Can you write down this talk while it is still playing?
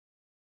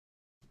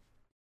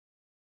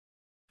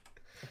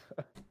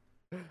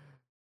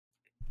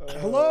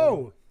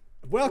Hello,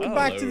 welcome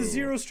back to the Hello.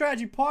 Zero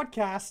Strategy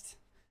Podcast,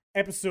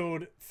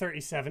 episode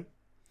 37.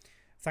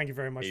 Thank you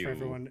very much for Ew.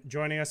 everyone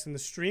joining us in the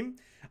stream.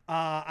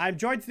 I'm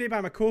joined today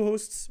by my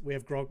co-hosts. We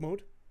have Grog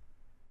Mode.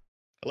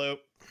 Hello.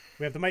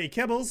 We have the Mighty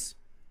Kibbles.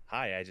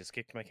 Hi, I just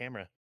kicked my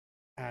camera.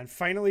 And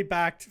finally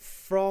back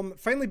from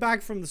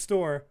the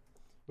store,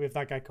 we have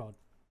that guy called.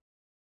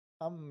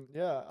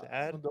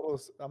 Dad?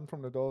 I'm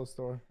from the dollar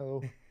store.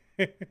 Hello.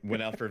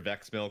 Went out for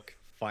Vex Milk.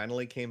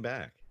 Finally came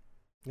back.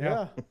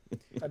 Yeah.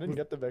 I didn't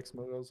get the Vex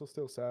mode. I was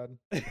still sad.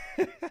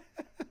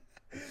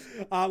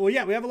 Well,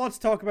 yeah, we have a lot to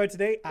talk about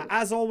today.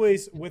 As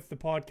always with the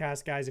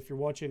podcast, guys, if you're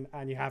watching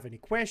and you have any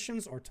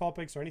questions or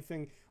topics or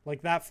anything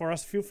like that for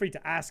us, feel free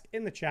to ask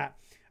in the chat,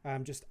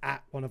 just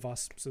at one of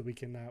us so we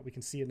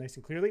can see it nice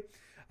and clearly.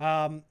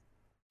 But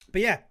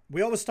yeah,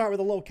 we always start with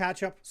a little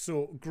catch up.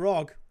 So,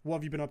 Grog, what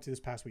have you been up to this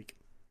past week?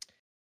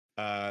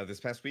 This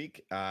past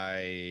week,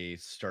 I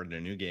started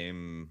a new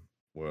game.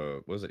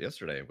 What was it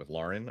yesterday with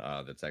Lauren?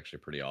 That's actually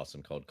pretty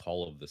awesome, called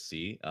Call of the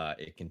Sea.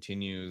 It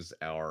continues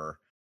our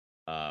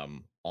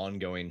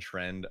ongoing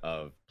trend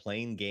of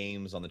playing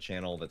games on the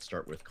channel that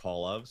start with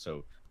Call of.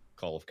 So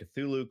Call of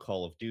Cthulhu,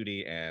 Call of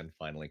Duty, and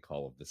finally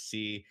Call of the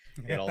Sea.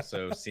 It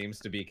also seems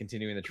to be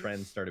continuing the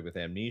trend started with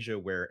Amnesia,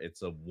 where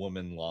it's a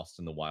woman lost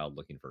in the wild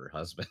looking for her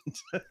husband.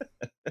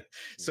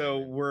 So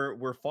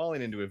we're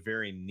falling into a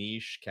very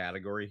niche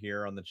category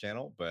here on the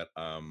channel, but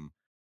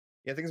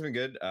yeah, things have been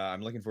good.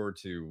 I'm looking forward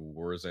to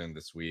Warzone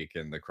this week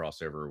and the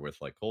crossover with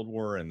like Cold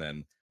War, and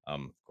then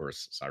of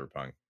course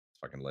Cyberpunk. It's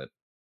fucking lit.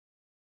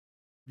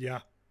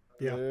 Yeah.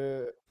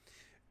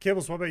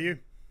 Kibbles, what about you?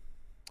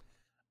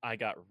 I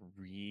got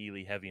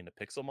really heavy into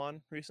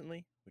Pixelmon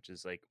recently, which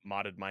is like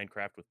modded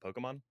Minecraft with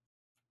Pokemon.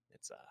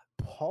 It's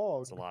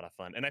Pog. it's a lot of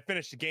fun, and I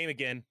finished the game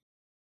again.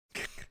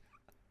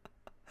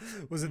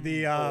 Was it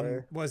the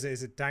Okay.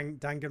 is it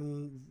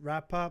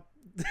Danganronpa?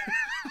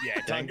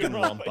 Yeah,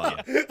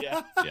 Danganronpa.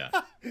 Yeah,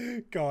 Yeah.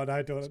 God,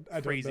 I don't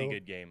crazy know.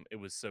 good game. It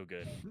was so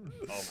good.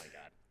 Oh my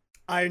god.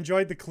 I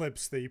enjoyed the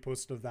clips that you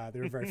posted of that. They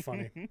were very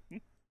funny.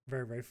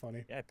 Very, very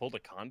funny. Yeah, I pulled a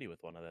Condi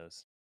with one of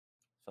those.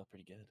 Felt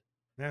pretty good.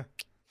 Yeah.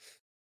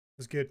 It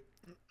was good.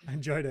 I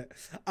enjoyed it.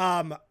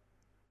 How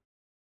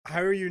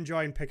are you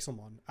enjoying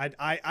Pixelmon?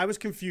 I was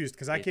confused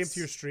because I came to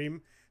your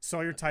stream,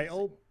 saw your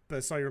title,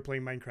 but saw you were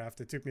playing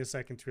Minecraft. It took me a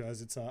second to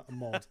realize it's a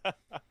mod.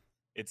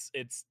 It's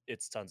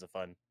tons of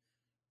fun.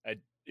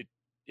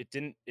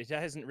 It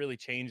hasn't really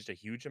changed a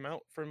huge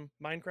amount from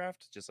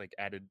Minecraft, just like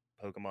added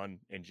Pokemon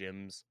and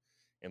gyms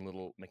and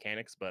little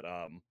mechanics, but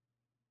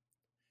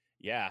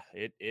yeah,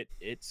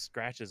 it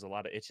scratches a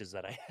lot of itches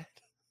that I had.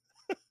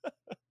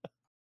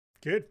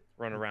 Good.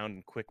 Run around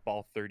and quick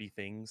ball 30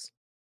 things.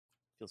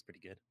 Feels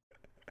pretty good.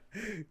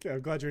 Okay,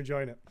 I'm glad you're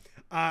enjoying it.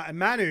 And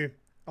Manu,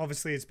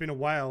 obviously it's been a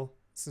while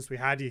since we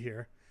had you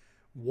here.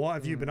 What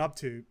have you been up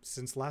to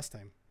since last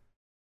time?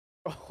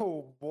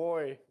 Oh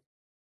boy.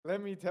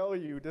 Let me tell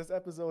you, this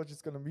episode is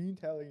just gonna mean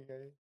telling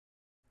you.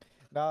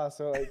 Nah,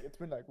 so like it's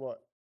been like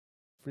what,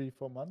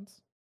 3-4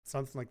 months?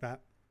 Something like that.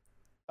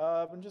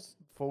 I've been just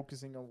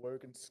focusing on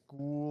work and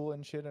school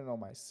and shit and on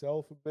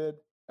myself a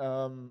bit.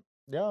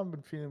 Yeah, I've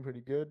been feeling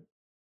pretty good.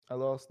 I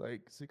lost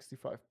like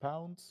 65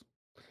 pounds.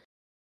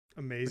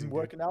 Amazing. Been Dude.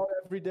 working out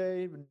every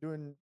day, been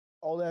doing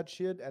all that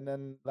shit, and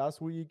then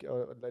last week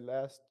or the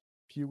last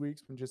few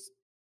weeks been just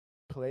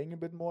playing a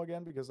bit more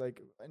again, because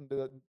like in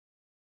the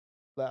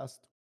last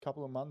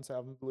couple of months I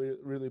haven't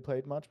really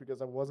played much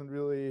because I wasn't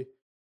really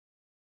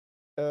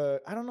I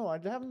don't know, I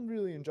haven't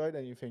really enjoyed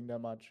anything that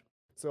much.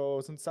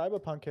 So since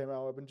Cyberpunk came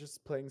out, I've been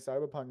just playing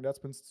Cyberpunk. That's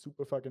been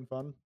super fucking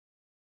fun.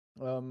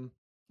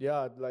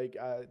 Yeah, like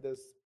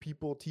there's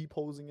people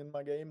T-posing in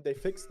my game. They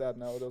fixed that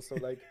now though, so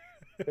like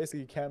basically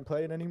you can't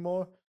play it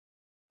anymore.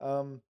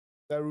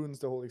 That ruins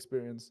the whole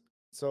experience.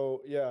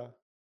 So yeah,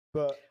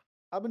 but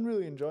I've been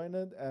really enjoying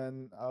it,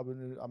 and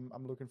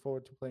I'm looking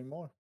forward to playing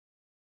more.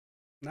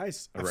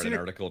 Nice. I read an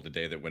article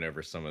today that went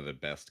over some of the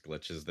best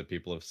glitches that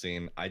people have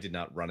seen. I did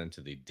not run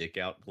into the dick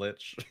out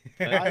glitch.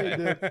 I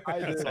did.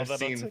 Saw I've that on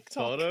seen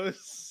TikTok.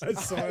 photos. I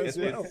saw it as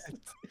well.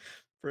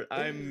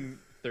 I'm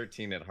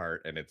 13 at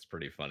heart, and it's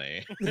pretty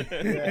funny.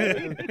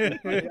 Yeah,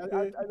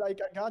 I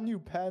got new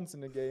pants in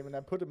the game, and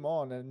I put them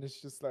on, and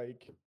it's just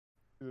like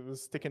it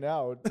was sticking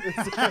out.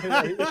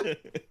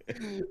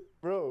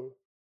 Bro,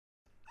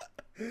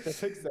 they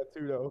fixed that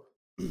too, though.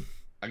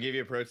 I'll give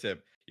you a pro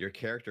tip. Your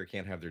character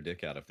can't have their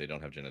dick out if they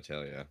don't have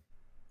genitalia.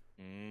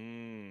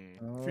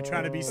 If you're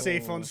trying to be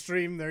safe on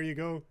stream, there you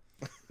go.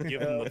 Give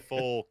them the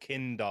full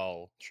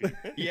Kindle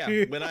treatment. Yeah,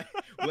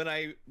 when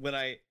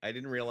I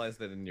didn't realize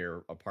that in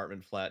your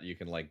apartment flat you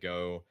can like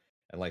go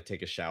and like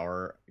take a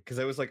shower, because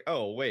I was like,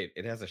 oh wait,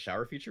 it has a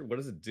shower feature. What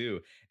does it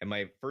do? And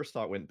my first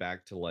thought went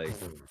back to like,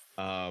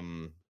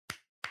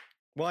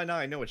 well, now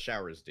I know what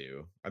showers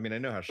do. I mean, I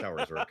know how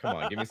showers work. Come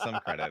on, give me some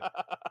credit.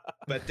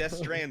 But Death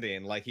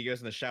Stranding, like he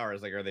goes in the shower,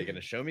 is like, are they going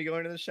to show me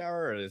going in the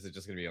shower, or is it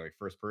just going to be like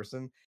first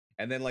person?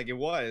 And then like it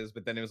was,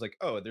 but then it was like,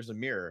 oh, there's a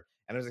mirror,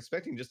 and I was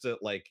expecting just a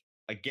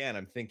again,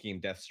 I'm thinking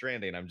Death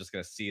Stranding. I'm just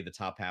gonna see the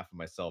top half of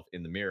myself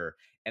in the mirror,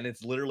 and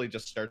it's literally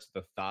just starts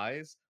with the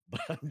thighs,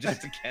 but I'm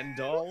just a Ken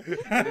doll,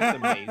 and it's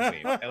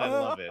amazing, and I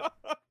love it.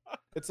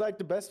 It's like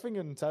the best thing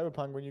in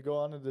Cyberpunk when you go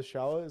on in the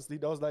shower is he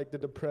does like the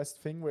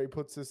depressed thing where he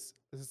puts his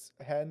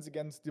hands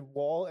against the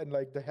wall and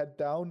like the head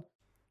down.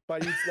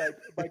 But he's like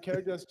my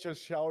character's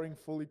just showering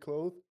fully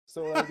clothed.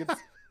 So like it's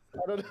I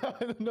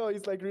don't know,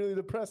 he's like really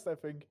depressed, I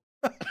think.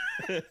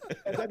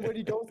 And then when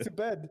he goes to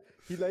bed,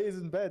 he lays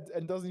in bed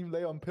and doesn't even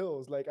lay on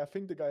pillows. Like I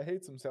think the guy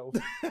hates himself.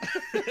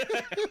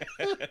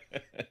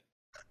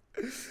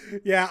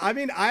 Yeah, I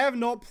mean, I have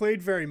not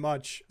played very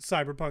much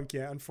Cyberpunk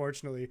yet,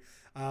 unfortunately.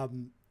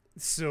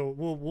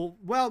 So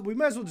we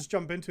might as well just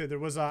jump into it. There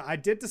was I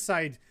did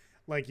decide,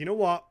 like, you know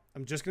what?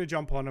 I'm just gonna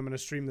jump on. I'm gonna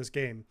stream this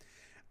game,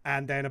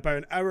 and then about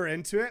an hour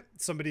into it,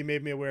 somebody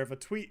made me aware of a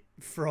tweet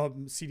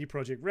from CD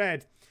Projekt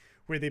Red,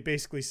 where they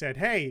basically said,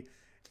 "Hey,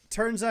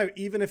 turns out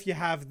even if you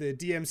have the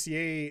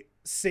DMCA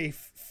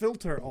safe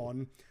filter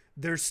on,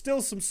 there's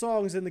still some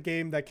songs in the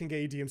game that can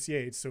get you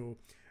DMCA'd. So,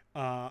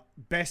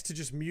 best to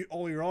just mute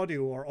all your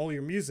audio or all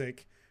your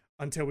music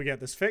until we get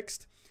this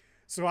fixed."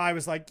 So I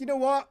was like, you know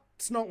what?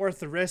 It's not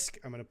worth the risk.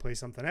 I'm going to play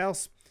something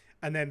else.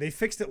 And then they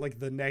fixed it like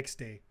the next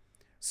day.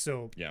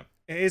 So yeah,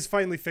 it is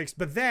finally fixed.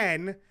 But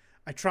then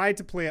I tried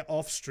to play it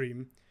off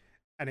stream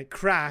and it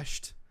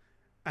crashed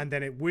and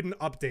then it wouldn't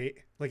update.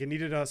 Like it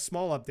needed a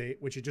small update,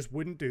 which it just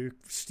wouldn't do.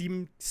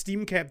 Steam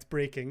kept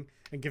breaking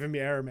and giving me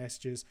error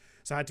messages.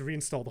 So I had to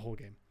reinstall the whole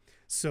game.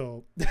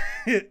 So,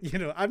 you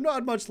know, I've not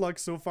had much luck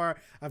so far.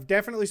 I've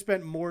definitely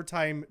spent more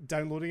time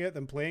downloading it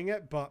than playing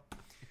it, but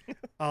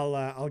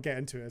I'll get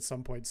into it at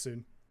some point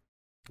soon.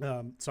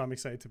 So I'm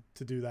excited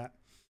to do that.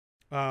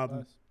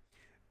 Nice.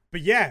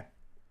 But yeah,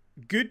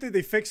 good that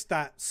they fixed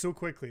that so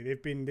quickly.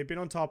 They've been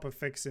on top of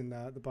fixing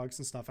the bugs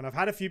and stuff. And I've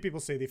had a few people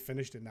say they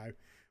finished it now,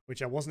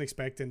 which I wasn't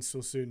expecting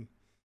so soon.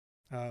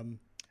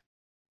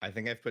 I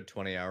think I've put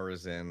 20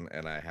 hours in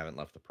and I haven't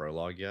left the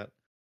prologue yet.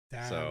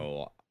 Damn.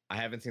 So I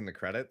haven't seen the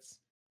credits,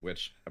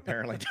 which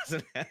apparently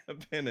doesn't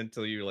happen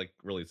until you like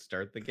really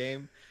start the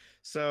game.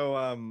 So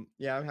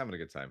yeah, I'm having a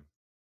good time.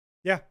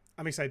 Yeah,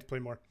 I'm excited to play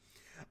more.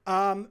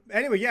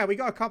 Anyway, yeah, we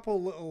got a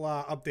couple little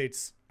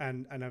updates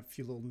and a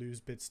few little news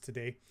bits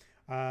today.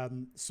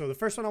 So the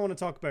first one I want to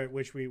talk about,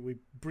 which we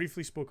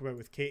briefly spoke about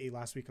with Katie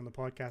last week on the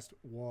podcast,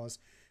 was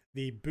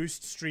the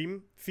boost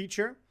stream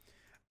feature,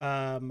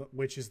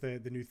 which is the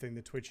new thing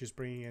that Twitch is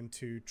bringing in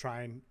to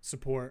try and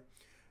support,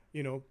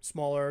 you know,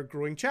 smaller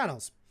growing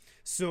channels.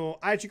 So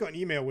I actually got an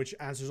email which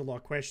answers a lot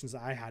of questions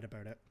that I had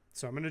about it.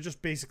 So I'm going to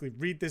just basically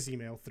read this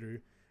email through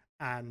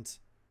and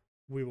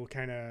we will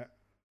kind of,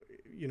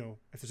 you know,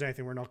 if there's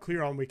anything we're not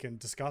clear on, we can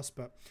discuss.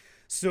 But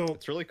so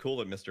it's really cool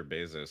that Mr.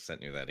 Bezos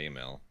sent you that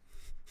email.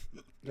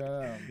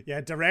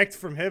 Yeah, direct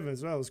from him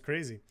as well. It was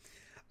crazy.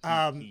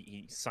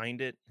 He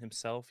signed it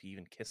himself. He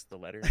even kissed the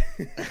letter.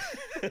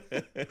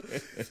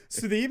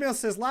 So the email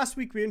says, last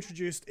week we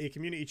introduced a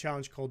community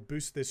challenge called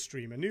Boost This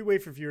Stream, a new way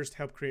for viewers to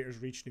help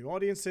creators reach new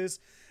audiences.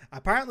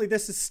 Apparently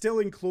this is still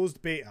in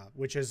closed beta,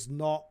 which is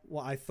not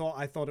what I thought.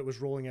 I thought it was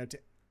rolling out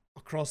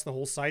across the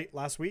whole site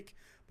last week,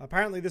 but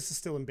apparently this is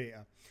still in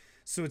beta.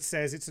 So it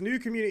says it's a new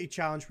community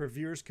challenge where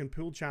viewers can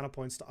pool channel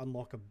points to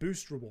unlock a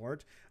boost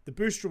reward. The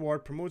boost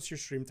reward promotes your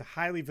stream to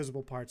highly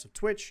visible parts of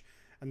Twitch,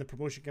 and the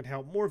promotion can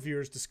help more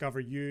viewers discover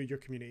you, your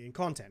community, and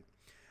content.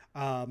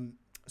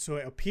 So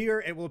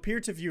it will appear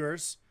to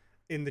viewers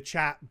in the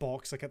chat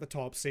box, like at the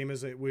top, same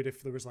as it would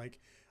if there was like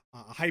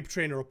a hype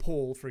train or a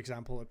poll, for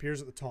example. It appears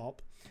at the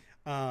top.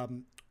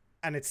 And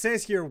it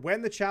says here,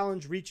 when the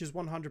challenge reaches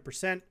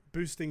 100%,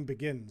 boosting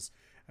begins.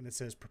 And it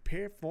says,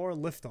 prepare for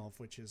liftoff,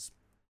 which is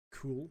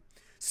cool.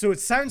 So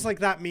it sounds like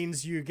that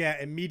means you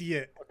get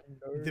immediate,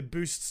 the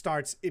boost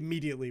starts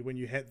immediately when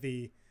you hit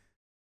the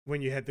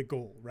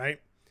goal, right?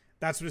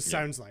 That's what it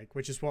sounds like,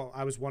 which is what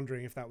I was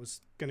wondering if that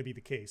was going to be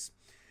the case.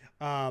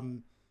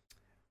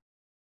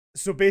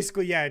 So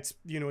basically, yeah, it's,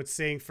 you know, it's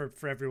saying for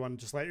everyone,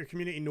 just let your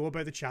community know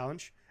about the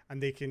challenge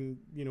and they can,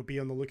 you know, be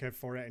on the lookout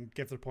for it and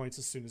give their points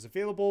as soon as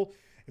available.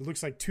 It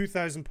looks like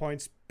 2,000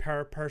 points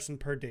per person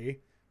per day,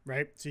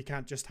 right? So you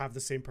can't just have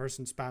the same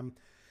person spam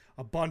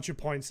a bunch of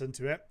points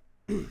into it.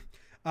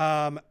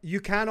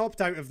 You can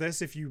opt out of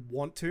this if you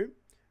want to.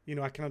 You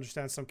know, I can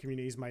understand some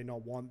communities might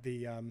not want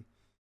the,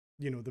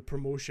 you know, the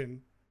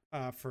promotion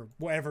for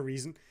whatever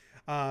reason.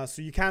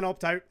 So you can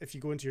opt out if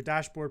you go into your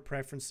dashboard,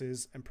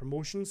 preferences, and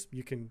promotions.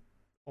 You can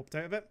opt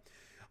out of it.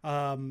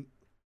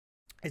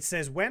 It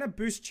says, when a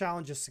boost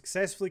challenge is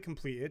successfully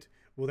completed,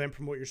 we'll then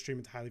promote your stream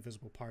into highly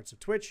visible parts of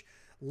Twitch,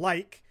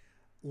 like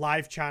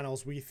live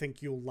channels we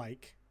think you'll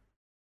like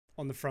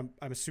on the front.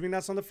 I'm assuming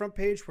that's on the front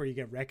page where you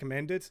get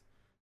recommended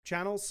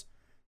channels.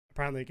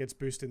 Apparently it gets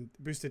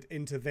boosted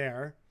into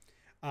there.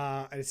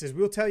 And it says,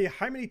 we'll tell you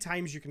how many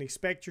times you can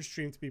expect your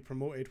stream to be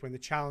promoted when the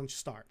challenge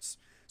starts.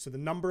 So the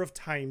number of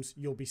times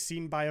you'll be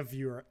seen by a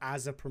viewer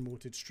as a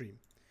promoted stream.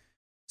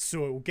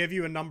 So it will give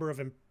you a number of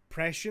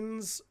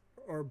impressions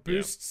or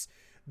boosts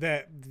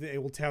that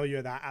it will tell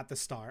you that at the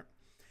start.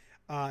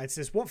 It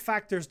says, what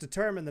factors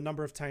determine the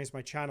number of times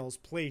my channel is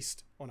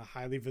placed on a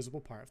highly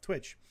visible part of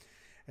Twitch?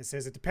 It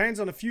says it depends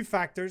on a few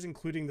factors,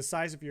 including the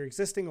size of your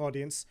existing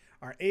audience.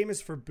 Our aim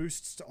is for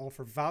boosts to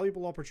offer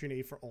valuable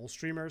opportunity for all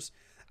streamers.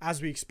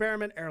 As we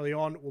experiment early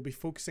on, we'll be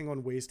focusing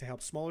on ways to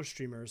help smaller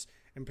streamers,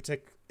 in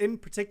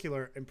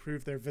particular,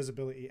 improve their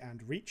visibility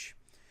and reach.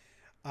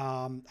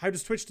 How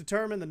does Twitch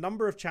determine the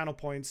number of channel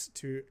points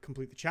to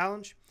complete the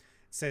challenge?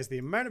 It says the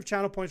amount of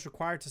channel points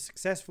required to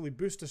successfully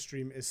boost a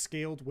stream is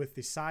scaled with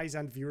the size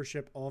and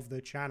viewership of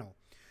the channel.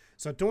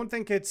 So I don't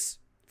think it's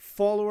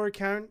follower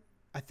count.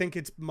 I think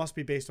it must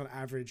be based on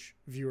average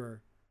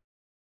viewer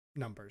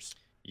numbers.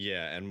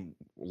 Yeah, and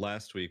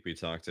last week we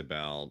talked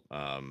about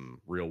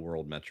real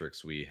world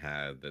metrics we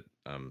had that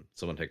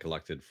someone had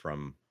collected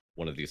from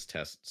one of these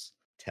tests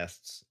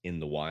in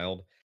the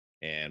wild,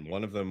 and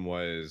one of them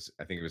was,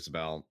 I think it was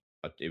a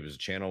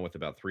channel with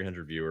about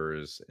 300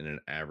 viewers and an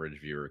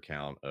average viewer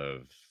count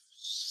of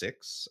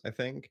 6, I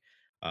think.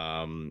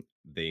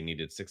 They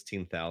needed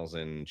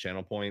 16,000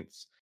 channel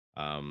points,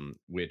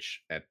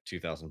 which at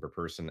 2,000 per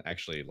person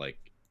actually like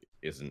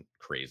isn't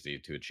crazy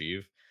to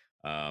achieve.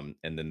 And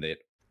then they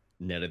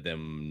netted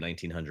them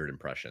 1,900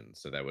 impressions.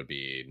 So that would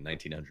be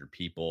 1,900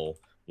 people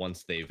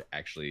once they've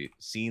actually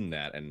seen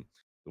that. And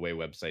the way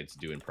websites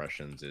do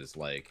impressions is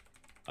like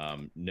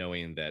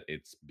knowing that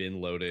it's been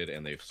loaded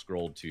and they've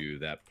scrolled to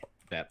that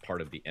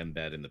part of the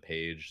embed in the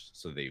page,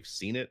 so they've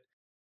seen it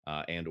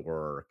and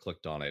or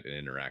clicked on it and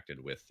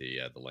interacted with the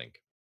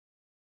link.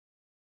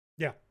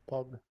 Yeah,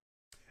 Pog.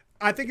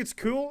 I think it's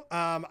cool.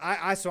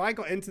 I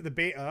got into the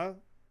beta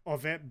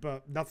of it,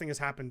 but nothing has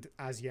happened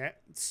as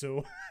yet.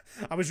 So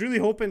I was really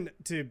hoping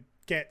to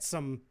get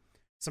some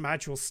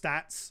actual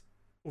stats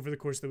over the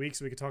course of the week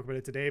so we could talk about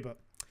it today, but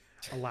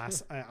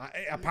alas,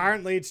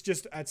 apparently it's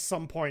just at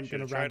some point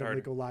going to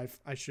randomly go live.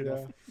 I should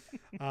have.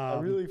 I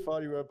really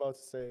thought you were about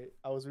to say,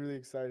 I was really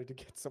excited to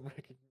get some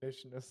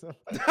recognition or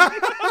something.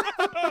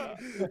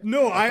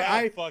 No,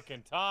 I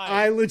fucking time.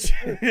 I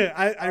legit,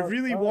 I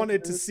really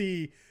wanted to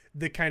see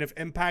the kind of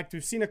impact.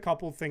 We've seen a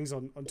couple things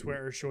on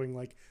Twitter showing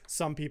like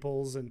some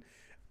people's, and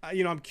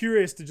I'm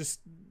curious to just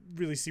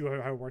really see how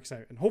it works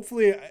out, and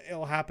hopefully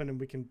it'll happen and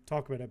we can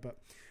talk about it, but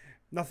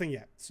nothing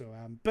yet. So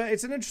but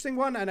it's an interesting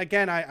one, and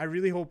again, I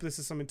really hope this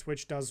is something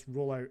Twitch does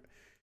roll out,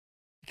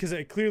 because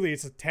clearly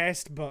it's a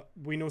test, but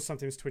we know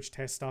sometimes Twitch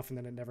tests stuff and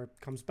then it never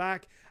comes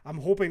back. I'm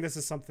hoping this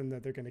is something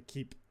that they're going to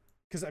keep,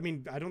 because I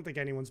mean, I don't think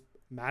anyone's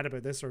mad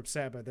about this or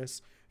upset about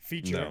this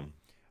feature.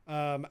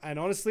 No. And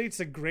honestly, it's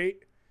a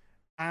great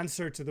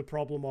answer to the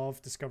problem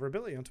of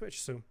discoverability on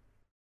Twitch. So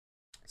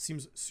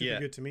seems super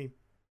good to me.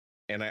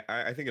 And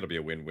I think it'll be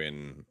a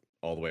win-win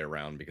all the way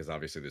around, because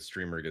obviously the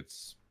streamer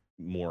gets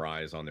more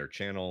eyes on their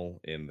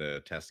channel. In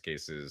the test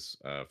cases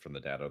from the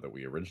data that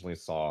we originally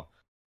saw,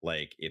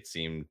 like it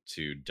seemed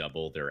to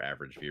double their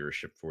average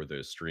viewership for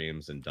those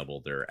streams and double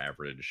their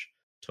average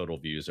total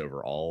views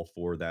overall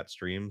for that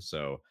stream.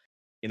 So,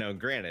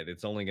 granted,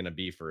 it's only going to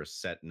be for a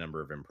set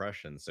number of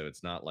impressions, so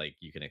it's not like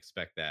you can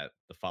expect that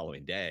the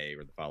following day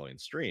or the following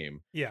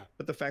stream. Yeah.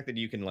 But the fact that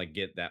you can like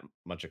get that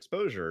much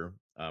exposure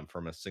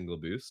from a single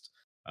boost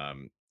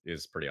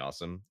is pretty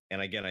awesome.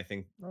 And again, I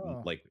think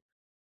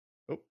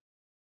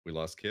we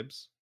lost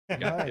Kibbs. We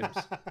got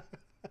Kibbs.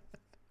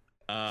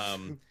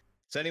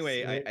 So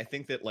anyway, I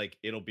think that like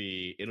it'll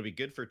be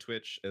good for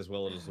Twitch as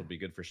well as it'll be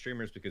good for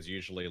streamers, because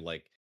usually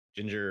like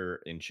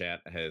Ginger in chat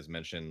has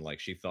mentioned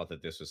like she thought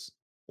that this was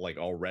like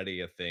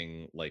already a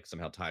thing, like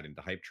somehow tied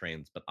into hype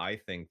trains. But I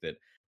think that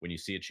when you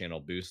see a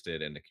channel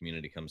boosted and the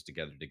community comes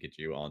together to get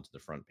you onto the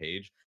front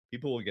page,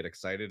 people will get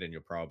excited, and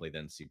you'll probably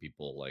then see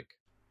people like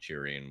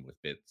cheering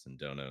with bits and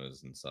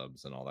donos and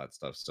subs and all that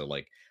stuff. So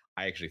like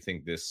I actually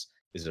think this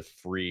is a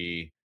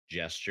free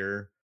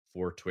gesture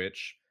for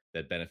Twitch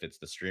that benefits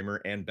the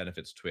streamer and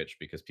benefits Twitch,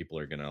 because people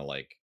are gonna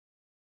like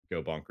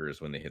go bonkers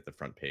when they hit the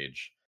front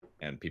page,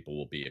 and people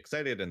will be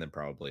excited, and then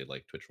probably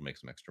like Twitch will make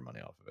some extra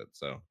money off of it.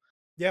 So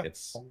yeah,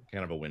 it's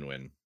kind of a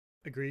win-win.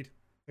 Agreed.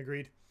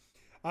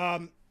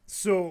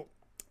 So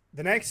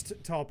the next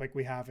topic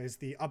we have is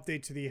the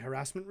update to the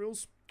harassment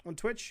rules on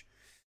Twitch,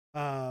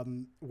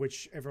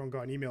 which everyone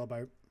got an email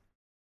about.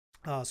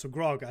 So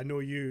Grog, I know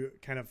you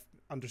kind of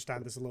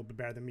understand this a little bit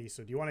better than me,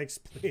 so do you want to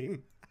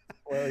explain?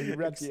 Well, you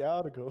read the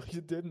article.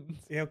 You didn't.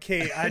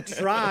 Okay, I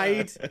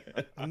tried.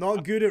 I'm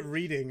not good at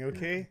reading,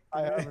 okay?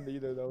 I haven't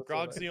either, though.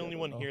 Grog's the only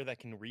one here that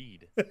can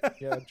read.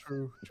 Yeah,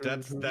 true.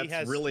 That's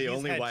really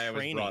only why I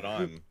was brought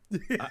on.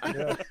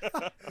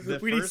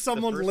 We need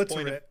someone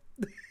literate.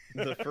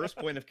 The first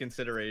point of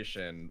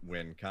consideration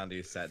when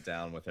Condi sat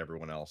down with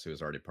everyone else who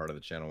was already part of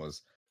the channel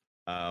was,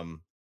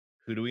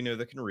 who do we know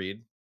that can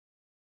read?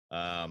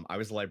 I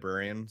was a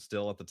librarian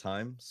still at the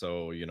time,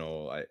 so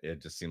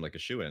it just seemed like a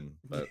shoo-in.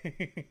 But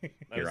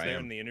I was there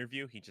in the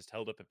interview. He just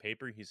held up a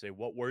paper. He said,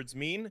 "What words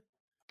mean?"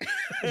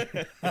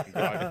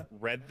 Grog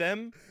read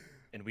them,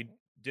 and we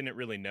didn't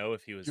really know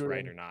if he was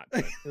right or not.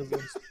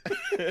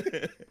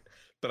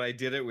 but I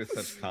did it with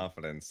such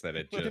confidence that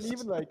it You can just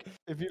even like,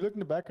 if you look in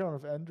the background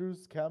of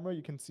Andrew's camera,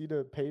 you can see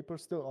the paper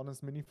still on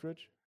his mini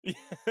fridge.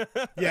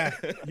 Yeah.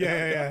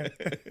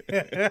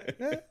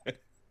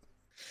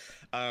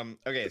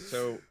 Okay,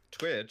 so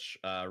Twitch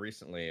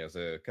recently, as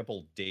a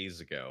couple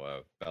days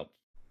ago, about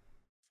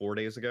 4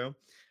 days ago,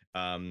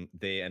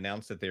 they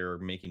announced that they're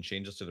making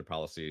changes to their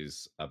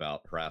policies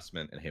about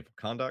harassment and hateful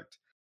conduct.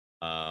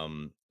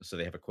 So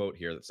they have a quote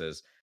here that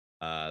says,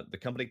 the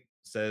company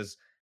says,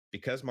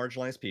 because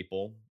marginalized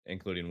people,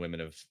 including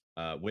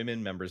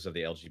women members of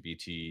the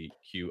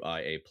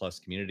LGBTQIA plus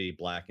community,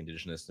 Black,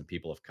 Indigenous, and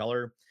people of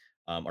color,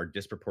 are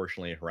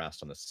disproportionately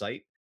harassed on the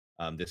site.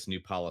 This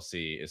new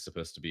policy is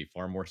supposed to be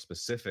far more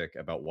specific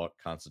about what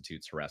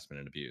constitutes harassment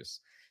and abuse.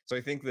 So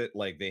I think that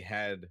like they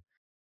had,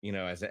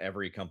 as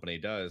every company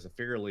does, a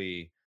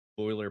fairly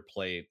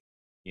boilerplate,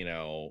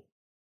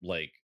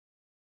 like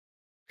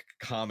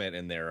comment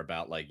in there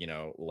about like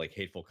like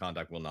hateful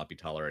conduct will not be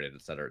tolerated,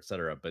 et cetera, et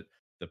cetera. But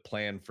the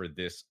plan for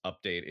this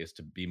update is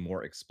to be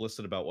more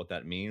explicit about what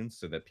that means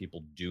so that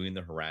people doing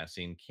the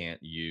harassing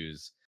can't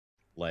use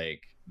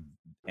like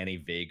any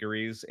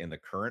vagaries in the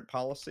current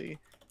policy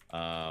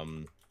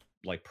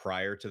like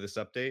prior to this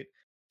update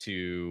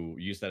to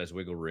use that as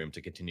wiggle room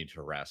to continue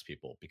to harass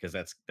people, because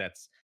that's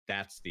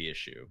the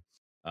issue.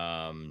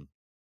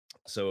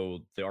 So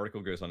the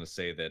article goes on to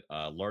say that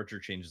larger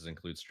changes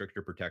include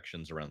stricter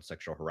protections around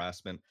sexual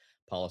harassment,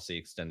 policy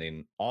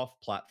extending off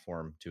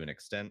platform to an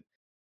extent.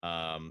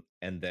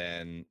 And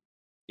then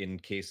in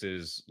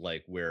cases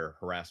like where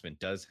harassment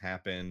does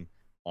happen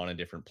on a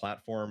different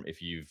platform,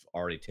 if you've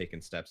already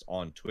taken steps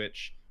on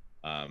Twitch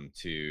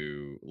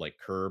to like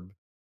curb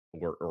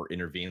or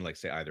intervene, like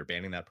say either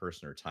banning that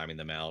person or timing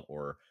them out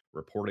or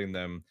reporting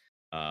them,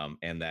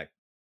 and that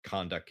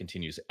conduct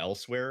continues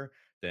elsewhere,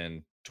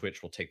 then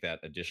Twitch will take that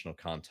additional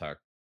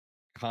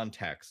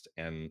context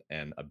and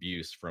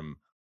abuse from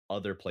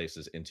other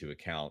places into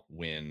account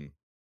when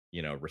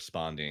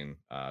responding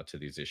to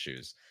these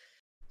issues.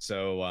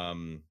 So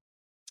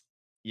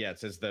yeah, it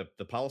says the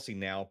policy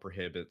now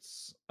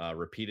prohibits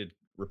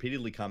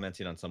repeatedly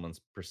commenting on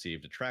someone's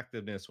perceived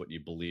attractiveness, what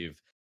you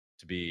believe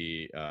to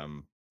be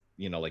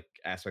like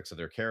aspects of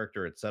their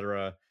character,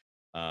 etc.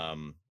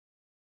 And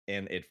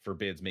it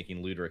forbids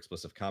making lewd or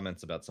explicit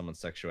comments about someone's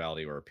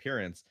sexuality or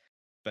appearance.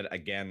 But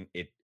again,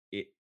 it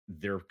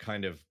they're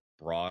kind of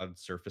broad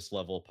surface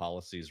level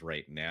policies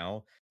right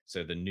now.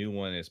 So the new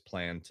one is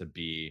planned to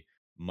be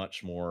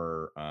much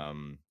more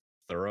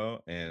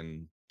thorough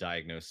in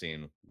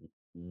diagnosing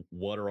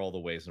what are all the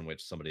ways in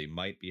which somebody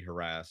might be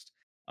harassed,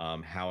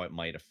 how it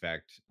might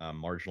affect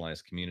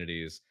marginalized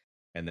communities,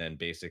 and then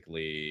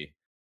basically,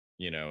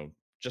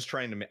 just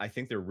trying to. I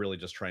think they're really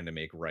just trying to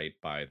make right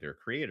by their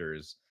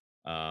creators.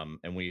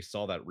 And we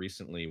saw that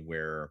recently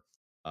where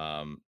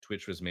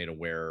Twitch was made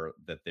aware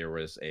that there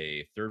was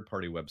a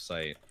third-party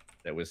website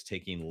that was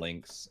taking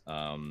links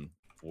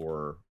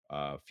for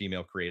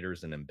female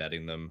creators and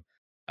embedding them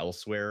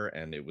elsewhere,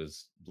 and it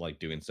was like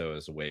doing so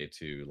as a way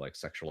to like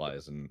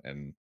sexualize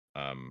and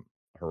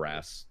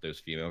harass those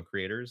female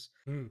creators.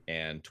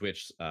 And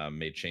Twitch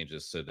made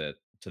changes so that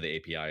to the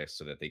API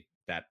so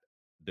that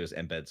those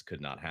embeds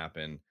could not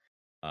happen,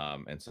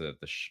 and so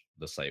that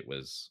the site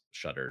was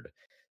shuttered.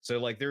 So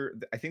like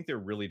I think they're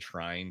really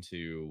trying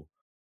to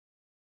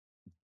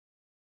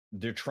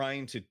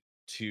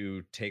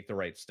take the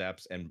right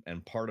steps,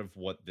 and part of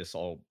what this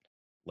all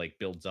like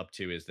builds up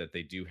to is that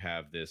they do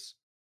have this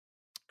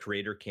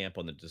creator camp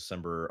on the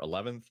December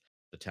 11th,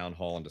 the town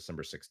hall on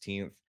December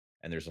 16th,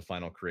 and there's a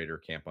final creator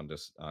camp on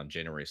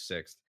January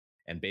 6th.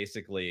 And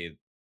basically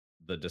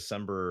the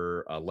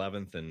December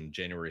 11th and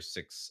January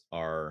 6th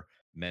are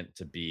meant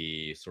to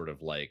be sort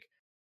of like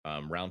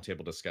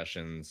roundtable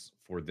discussions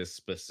for this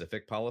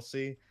specific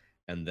policy.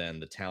 And then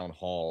the town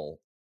hall,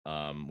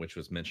 which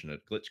was mentioned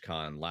at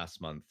GlitchCon last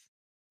month,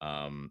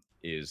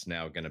 is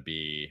now going to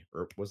be,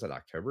 or was that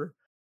October?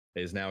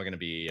 Is now going to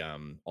be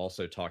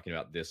also talking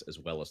about this as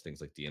well as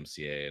things like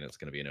Dmca, and it's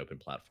going to be an open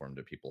platform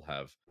to people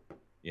have,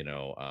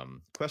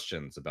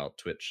 questions about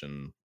Twitch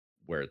and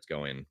where it's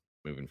going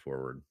moving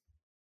forward.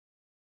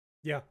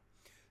 Yeah.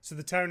 So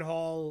the town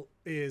hall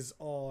is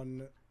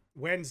on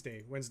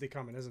Wednesday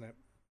coming, isn't it?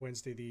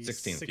 Wednesday the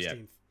 16th. Yeah.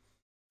 Yep.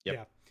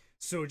 Yeah.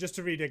 So just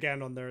to read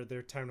again on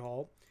their town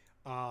hall,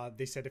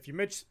 they said if you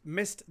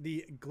missed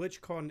the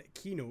GlitchCon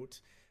keynote,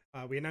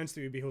 we announced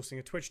that we'd be hosting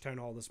a Twitch town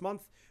hall this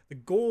month. The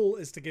goal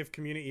is to give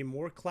community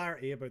more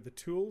clarity about the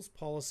tools,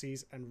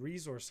 policies, and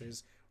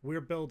resources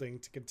we're building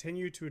to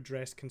continue to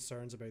address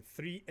concerns about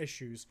 3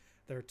 issues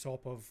that are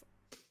top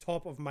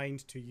of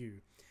mind to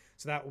you.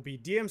 So that will be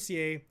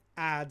DMCA,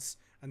 ads,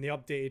 and the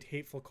updated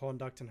hateful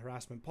conduct and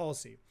harassment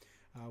policy.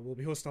 We'll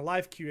be hosting a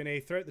live Q&A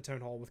throughout the town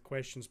hall with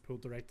questions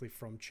pulled directly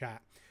from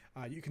chat.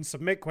 You can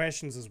submit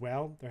questions as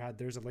well.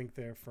 There's a link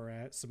there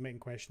for submitting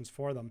questions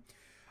for them.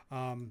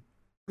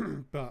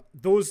 But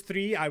those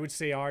 3, I would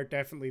say, are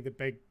definitely the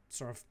big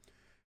sort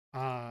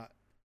of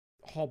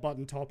hot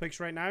button topics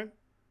right now.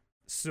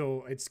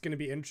 So it's going to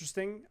be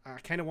interesting. I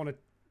kind of want to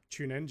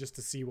tune in just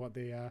to see what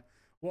they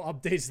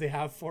updates they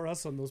have for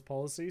us on those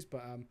policies.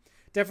 But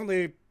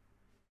definitely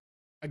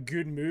a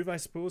good move, I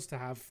suppose, to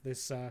have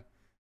this kind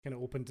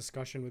of open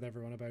discussion with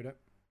everyone about it.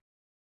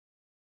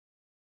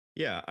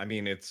 Yeah, I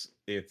mean, it's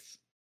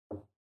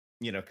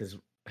because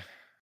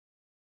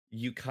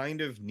you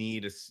kind of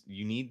need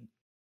you need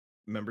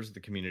members of the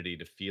community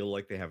to feel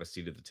like they have a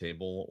seat at the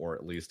table, or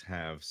at least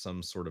have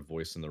some sort of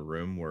voice in the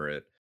room where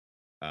it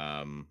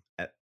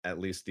at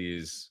least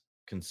these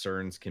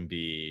concerns can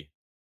be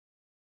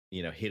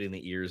hitting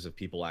the ears of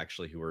people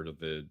actually who are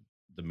the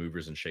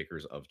movers and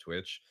shakers of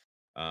Twitch.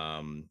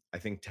 I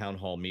think town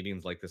hall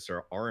meetings like this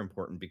are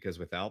important, because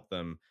without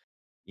them,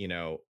 you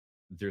know,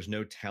 there's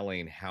no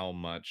telling how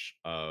much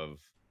of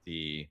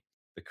the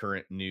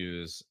current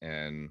news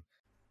and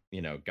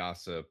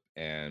gossip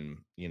and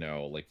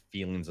like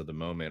feelings of the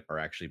moment are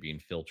actually being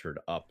filtered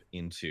up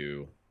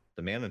into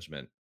the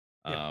management.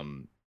 Yeah.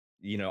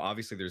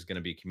 Obviously there's going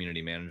to be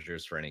community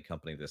managers for any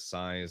company this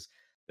size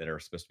that are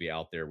supposed to be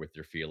out there with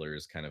their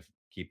feelers, kind of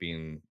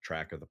keeping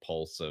track of the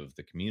pulse of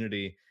the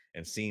community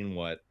and seeing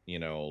what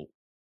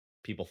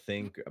people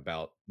think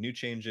about new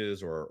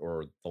changes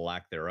or the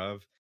lack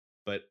thereof.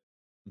 But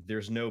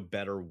there's no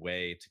better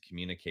way to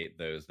communicate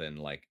those than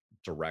like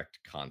direct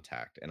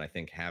contact. And I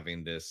think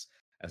having this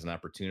as an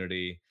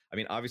opportunity, I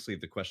mean, obviously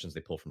the questions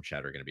they pull from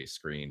chat are going to be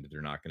screened.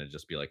 They're not going to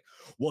just be like,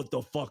 what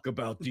the fuck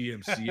about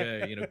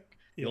DMCA? Yeah.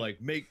 You're like,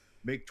 make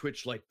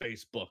Twitch like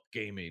Facebook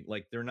gaming.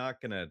 Like, they're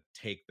not going to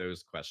take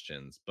those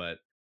questions. But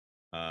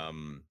I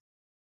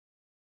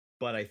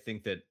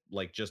think that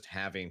like just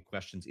having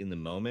questions in the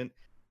moment,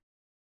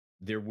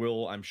 there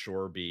will, I'm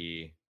sure,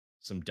 be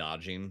some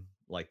dodging,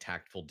 like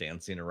tactful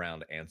dancing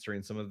around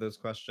answering some of those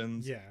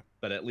questions. Yeah.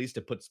 But at least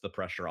it puts the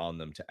pressure on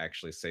them to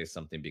actually say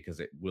something, because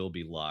it will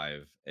be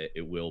live.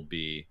 It will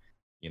be,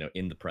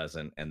 in the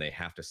present, and they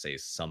have to say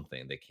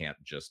something. They can't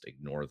just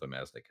ignore them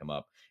as they come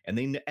up. And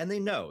they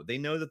know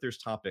that there's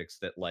topics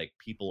that like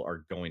people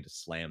are going to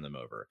slam them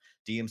over.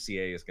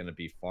 DMCA is going to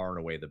be far and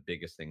away the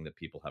biggest thing that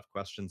people have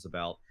questions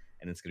about,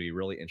 and it's going to be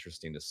really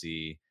interesting to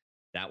see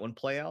that one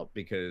play out,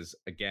 because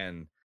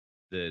again,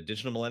 the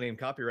Digital Millennium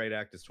Copyright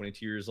Act is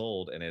 22 years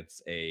old, and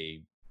it's a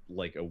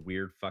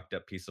weird fucked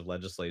up piece of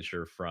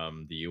legislature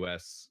from the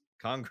US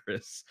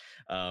Congress.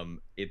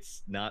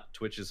 It's not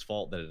Twitch's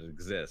fault that it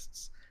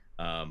exists,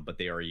 but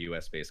they are a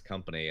US based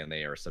company and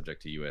they are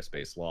subject to US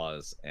based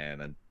laws,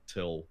 and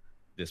until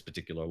this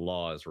particular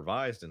law is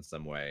revised in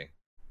some way,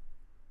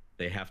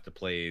 they have to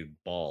play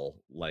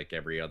ball like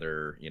every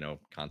other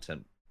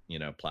content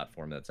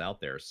platform that's out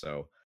there.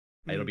 So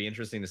it'll be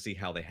interesting to see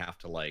how they have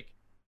to like,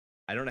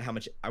 I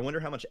wonder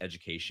how much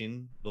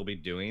education they'll be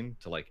doing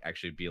to like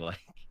actually be like,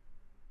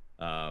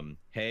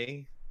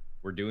 hey,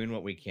 we're doing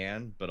what we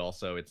can, but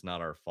also it's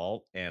not our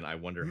fault. And I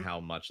wonder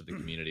how much of the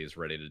community is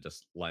ready to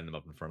just line them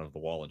up in front of the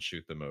wall and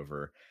shoot them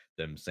over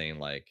them saying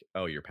like,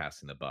 oh, you're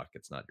passing the buck,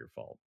 it's not your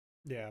fault.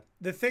 Yeah.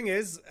 The thing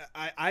is,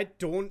 I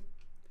don't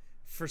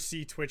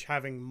foresee Twitch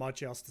having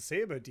much else to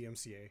say about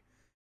DMCA.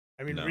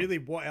 I mean, really,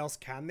 what else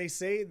can they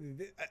say?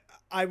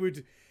 I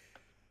would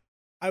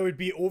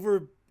be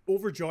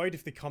overjoyed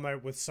if they come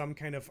out with some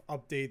kind of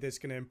update that's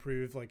going to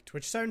improve like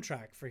Twitch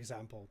soundtrack, for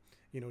example.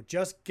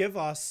 Just give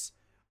us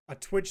a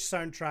Twitch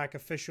soundtrack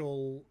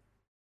official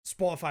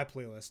Spotify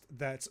playlist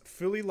that's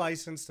fully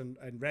licensed and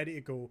ready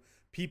to go.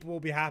 People will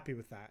be happy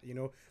with that.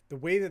 The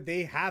way that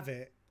they have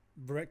it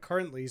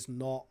currently is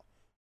not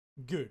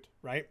good,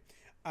 right?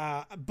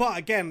 But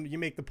again, you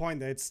make the point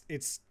that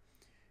it's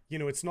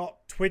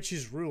not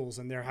Twitch's rules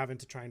and they're having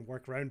to try and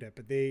work around it.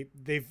 But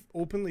they've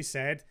openly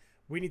said,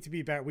 we need to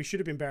be better. We should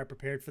have been better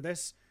prepared for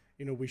this.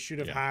 We should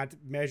have had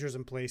measures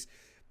in place.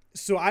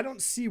 So I don't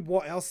see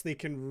what else they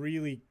can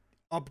really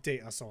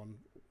update us on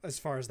as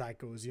far as that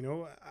goes.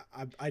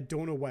 I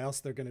don't know what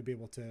else they're going to be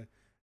able to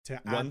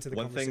add to the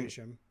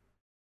conversation.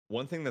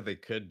 One thing that they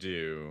could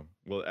do,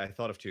 well, I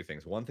thought of two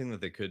things. One thing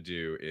that they could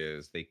do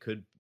is they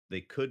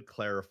could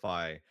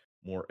clarify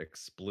more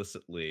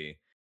explicitly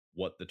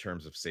what the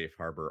terms of safe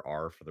harbor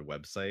are for the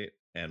website,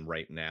 and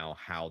right now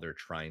how they're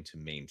trying to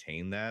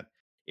maintain that.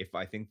 If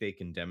I think they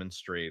can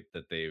demonstrate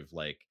that they've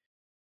like,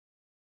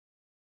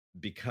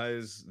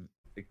 because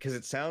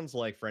it sounds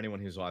like, for anyone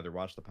who's either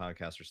watched the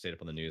podcast or stayed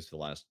up on the news for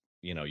the last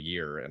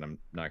year, and I'm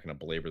not going to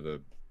belabor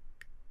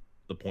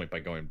the point by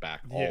going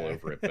back all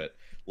over it, but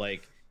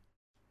like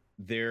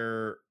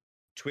their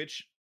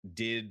Twitch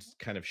did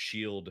kind of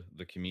shield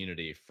the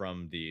community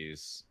from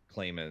these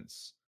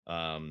claimants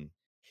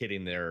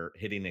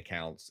hitting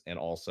accounts, and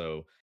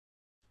also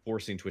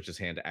forcing Twitch's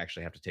hand to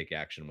actually have to take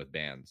action with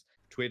bans.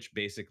 Twitch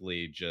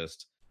basically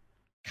just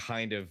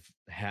kind of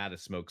had a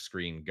smoke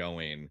screen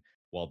going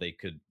while they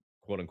could,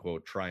 quote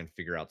unquote, try and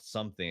figure out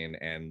something.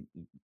 And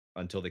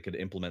until they could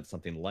implement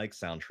something like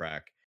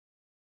Soundtrack,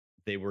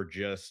 they were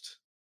just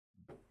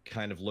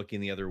kind of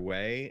looking the other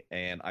way.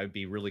 And I'd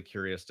be really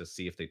curious to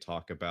see if they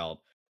talk about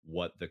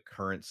what the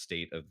current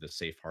state of the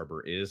safe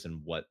harbor is and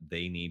what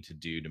they need to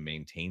do to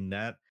maintain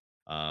that.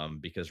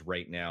 Because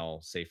right now,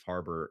 safe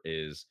harbor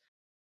is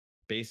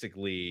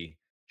basically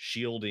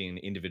shielding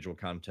individual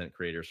content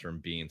creators from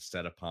being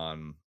set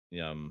upon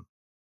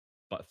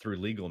but through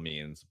legal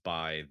means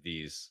by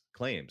these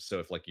claims.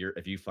 So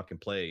if you fucking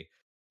play,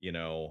 you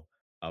know,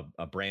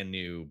 a brand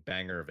new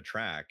banger of a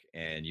track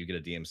and you get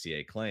a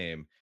DMCA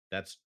claim,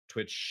 that's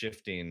Twitch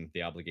shifting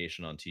the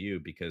obligation onto you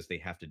because they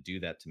have to do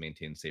that to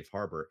maintain safe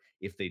harbor.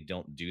 If they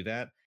don't do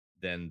that,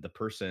 then the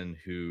person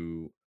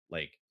who,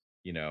 like,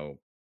 you know,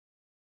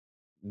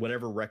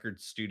 whatever record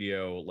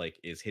studio like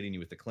is hitting you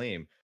with the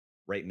claim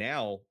right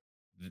now,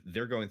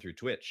 they're going through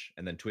Twitch,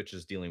 and then Twitch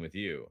is dealing with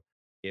you.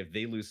 If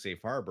they lose safe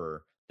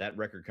harbor, that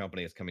record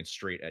company is coming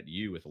straight at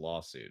you with a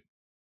lawsuit,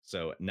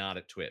 so not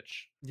at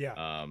Twitch.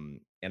 Yeah.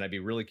 And I'd be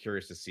really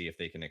curious to see if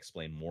they can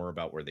explain more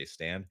about where they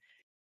stand.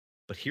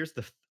 But here's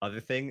the other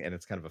thing, and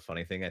it's kind of a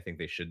funny thing I think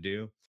they should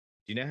do.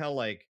 Do you know how,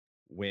 like,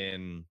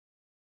 when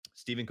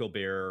Stephen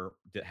Colbert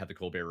had the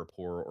Colbert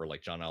Report, or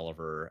like John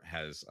Oliver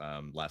has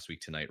Last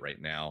Week Tonight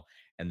right now,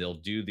 and they'll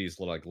do these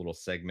little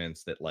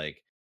segments that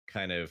like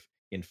kind of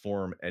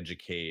inform,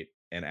 educate,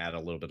 and add a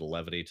little bit of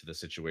levity to the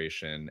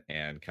situation,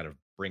 and kind of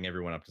bring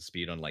everyone up to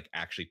speed on like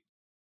actually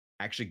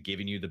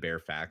giving you the bare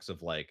facts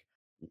of like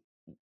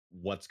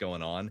what's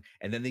going on.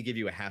 And then they give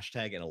you a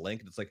hashtag and a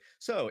link, and it's like,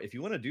 so if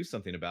you want to do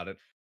something about it,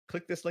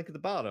 click this link at the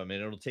bottom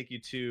and it'll take you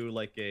to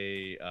like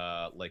a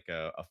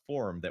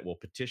form that will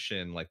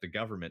petition like the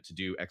government to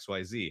do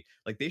XYZ.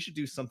 Like, they should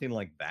do something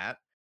like that,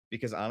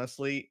 because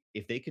honestly,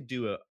 if they could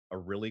do a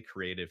really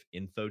creative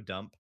info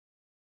dump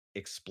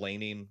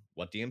explaining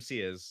what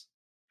DMC is,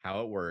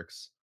 how it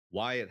works,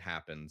 why it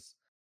happens,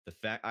 the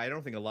fact, I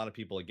don't think a lot of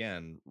people,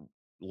 again,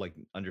 like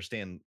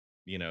understand,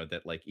 you know,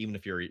 that like even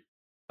if you're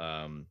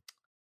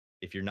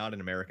not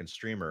an American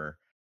streamer,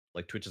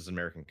 like Twitch is an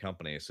American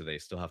company, so they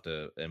still have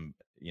to,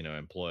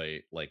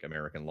 employ like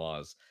American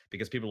laws,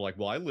 because people are like,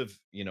 well, I live,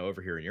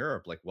 over here in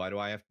Europe. Like, why do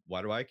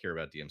I care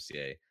about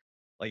DMCA?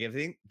 Like,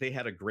 if they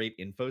had a great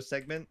info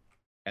segment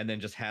and then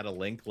just had a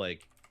link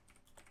like,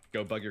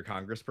 go bug your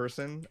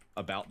congressperson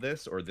about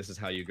this, or this is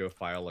how you go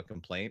file a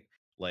complaint,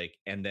 like,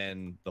 and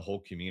then the whole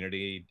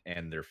community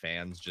and their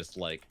fans just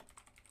like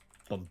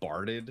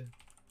bombarded,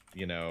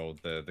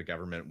 the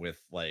government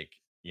with like,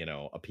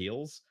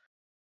 appeals.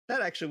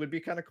 That actually would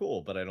be kind of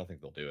cool, but I don't think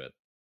they'll do it.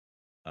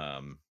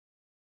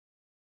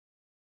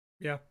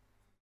 Yeah,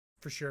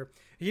 for sure.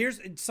 Here's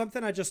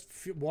something I just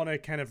want to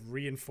kind of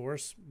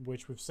reinforce,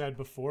 which we've said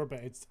before, but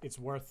it's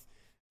worth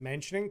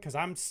mentioning, because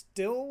I'm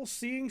still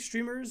seeing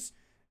streamers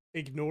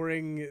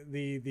ignoring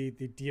the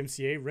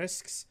DMCA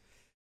risks.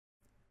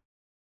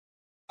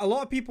 A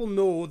lot of people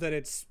know that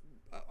it's,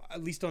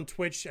 at least on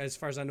Twitch, as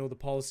far as I know, the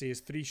policy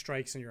is 3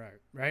 strikes and you're out,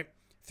 right?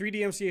 3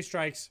 DMCA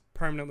strikes,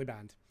 permanently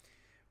banned.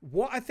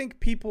 What I think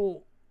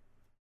people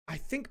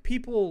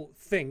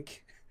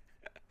think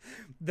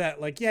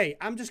that, like, yay,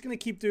 I'm just going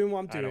to keep doing what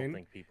I'm doing. I don't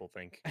think people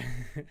think.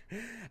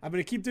 I'm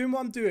going to keep doing what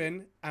I'm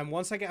doing, and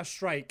once I get a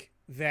strike,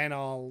 then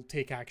I'll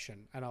take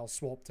action, and I'll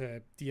swap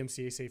to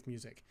DMCA safe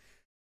music.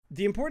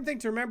 The important thing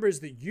to remember is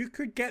that you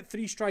could get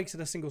 3 strikes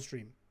in a single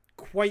stream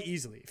quite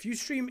easily. If you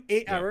stream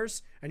 8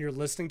 hours and you're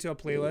listening to a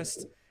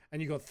playlist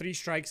and you got 3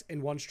 strikes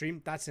in one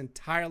stream, that's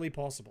entirely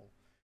possible,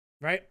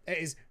 right? It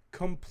is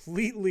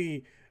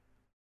completely...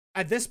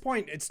 At this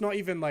point, it's not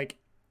even like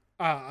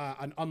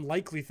an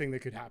unlikely thing that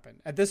could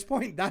happen. At this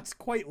point, that's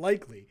quite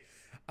likely.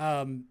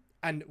 And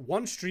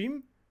one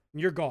stream,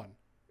 you're gone.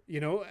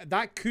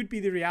 That could be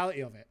the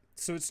reality of it.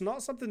 So it's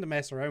not something to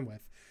mess around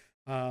with.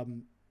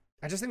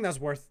 I just think that's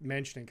worth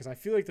mentioning, because I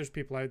feel like there's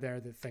people out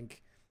there that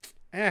think,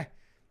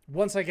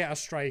 once I get a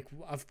strike,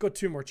 I've got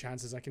 2 more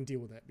chances, I can deal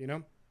with it,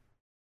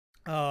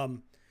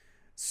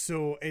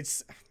 So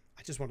it's...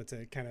 I just wanted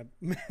to kind of,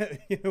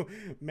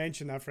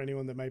 mention that for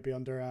anyone that might be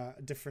under a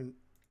different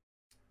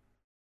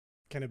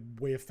kind of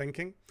way of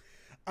thinking.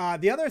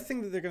 The other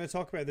thing that they're going to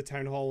talk about at the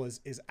town hall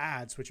is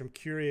ads, which I'm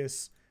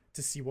curious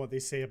to see what they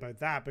say about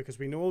that, because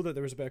we know that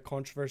there was a bit of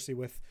controversy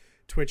with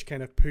Twitch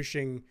kind of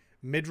pushing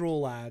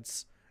mid-roll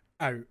ads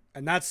out,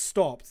 and that's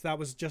stopped. That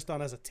was just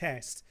done as a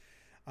test.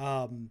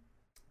 But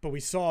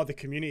we saw the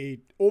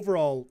community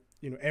overall,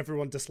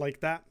 everyone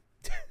disliked that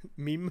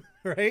meme,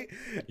 right?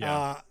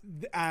 Yeah.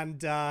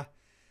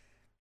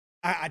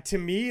 To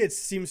me, it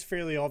seems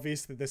fairly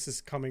obvious that this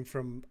is coming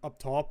from up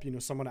top.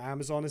 Someone at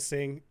Amazon is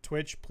saying,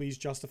 Twitch, please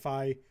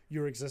justify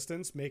your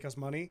existence, make us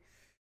money.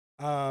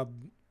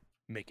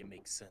 Make it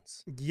make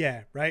sense.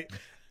 Yeah, right.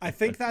 I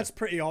think that's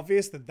pretty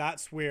obvious that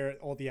that's where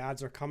all the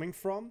ads are coming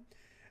from.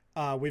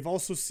 We've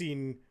also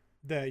seen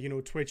that,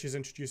 Twitch is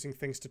introducing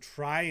things to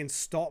try and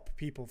stop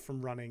people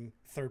from running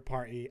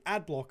third-party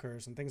ad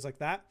blockers and things like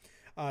that.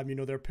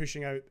 They're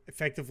pushing out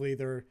effectively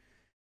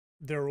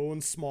their own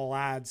small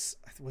ads.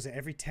 Was it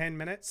every 10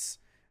 minutes?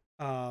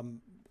 A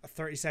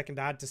 30-second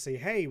ad to say,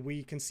 hey,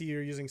 we can see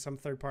you're using some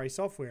third-party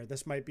software.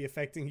 This might be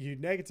affecting you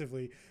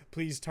negatively.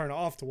 Please turn it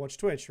off to watch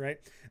Twitch, right?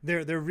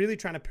 They're really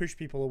trying to push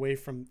people away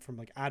from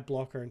like ad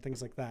blocker and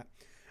things like that.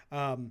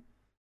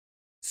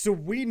 So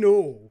we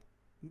know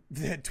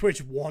that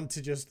Twitch want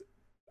to just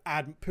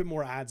put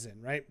more ads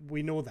in, right?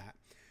 We know that.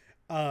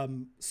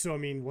 So, I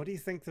mean, what do you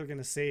think they're going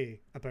to say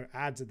about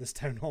ads at this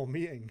town hall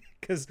meeting?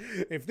 Because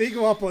if they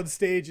go up on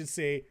stage and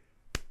say,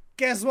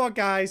 guess what,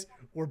 guys?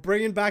 We're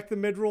bringing back the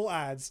mid-roll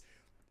ads.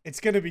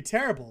 It's going to be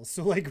terrible.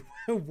 So, like,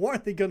 what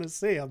are they going to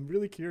say? I'm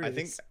really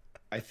curious.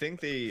 I think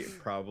they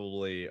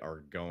probably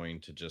are going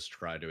to just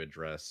try to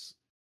address,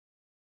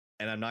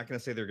 and I'm not going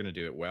to say they're going to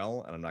do it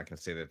well, and I'm not going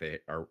to say that they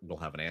will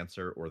have an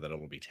answer or that it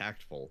will be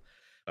tactful.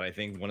 But I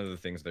think one of the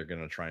things they're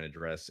going to try and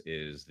address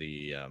is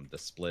the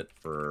split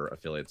for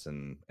affiliates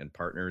and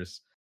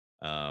partners,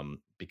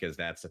 because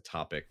that's a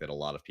topic that a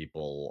lot of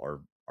people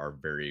are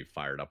very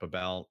fired up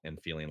about and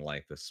feeling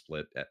like the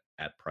split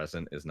at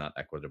present is not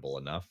equitable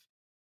enough.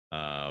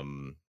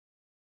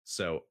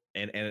 So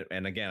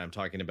and again, I'm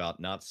talking about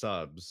not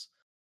subs,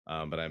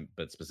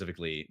 but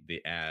specifically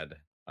the ad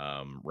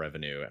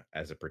revenue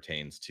as it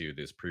pertains to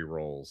these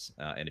pre-rolls,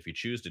 and if you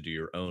choose to do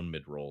your own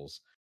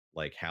mid-rolls,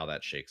 like how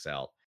that shakes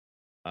out.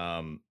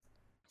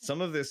 Some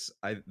of this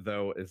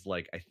though is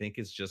like, I think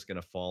is just going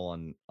to fall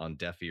on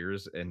deaf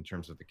ears in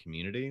terms of the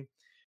community,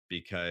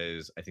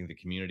 because I think the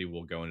community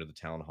will go into the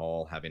town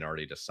hall having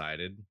already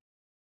decided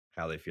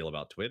how they feel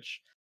about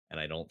Twitch. And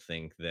I don't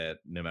think that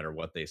no matter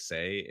what they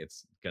say,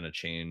 it's going to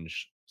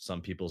change some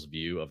people's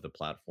view of the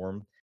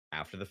platform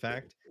after the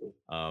fact.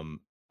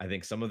 I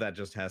think some of that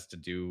just has to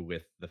do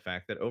with the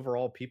fact that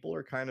overall people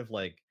are kind of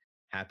like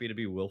happy to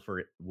be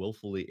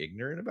willfully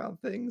ignorant about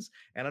things.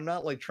 And I'm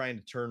not like trying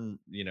to turn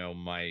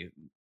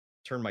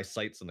my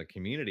sights on the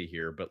community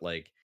here, but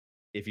like,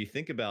 if you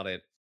think about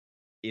it,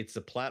 it's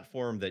a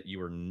platform that you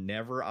were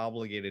never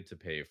obligated to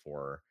pay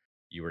for.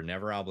 You were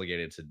never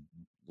obligated to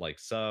like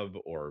sub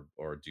or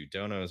do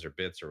donos or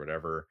bits or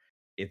whatever.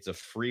 It's a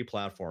free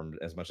platform,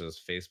 as much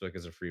as Facebook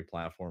is a free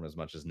platform, as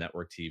much as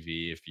network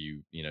TV, if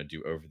you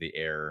do over the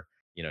air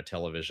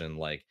television,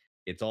 like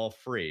it's all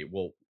free.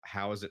 Well,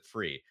 how is it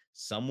free?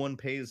 Someone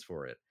pays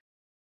for it.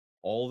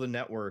 All the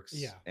networks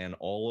and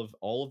all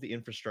of the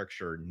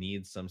infrastructure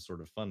needs some sort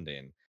of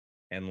funding.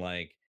 And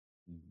like,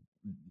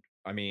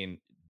 I mean,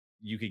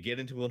 you could get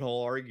into an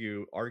whole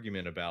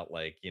argument about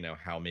like,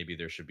 how maybe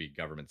there should be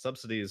government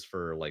subsidies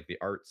for like the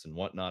arts and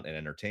whatnot and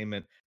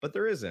entertainment, but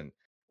there isn't,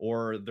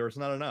 or there's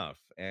not enough.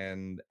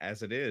 And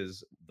as it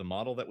is, the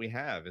model that we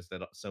have is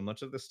that so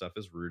much of this stuff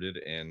is rooted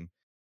in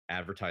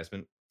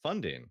advertisement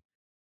funding.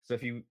 So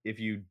if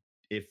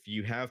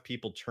you have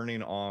people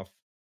turning off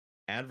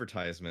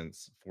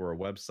advertisements for a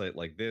website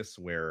like this,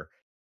 where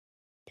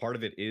part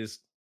of it is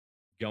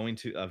going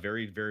to a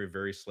very, very,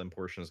 very slim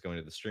portion is going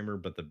to the streamer,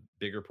 but the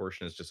bigger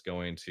portion is just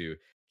going to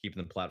keep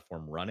the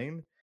platform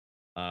running.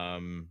 I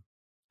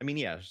mean,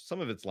 yeah,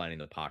 some of it's lining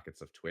the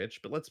pockets of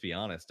Twitch, but let's be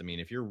honest. I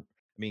mean,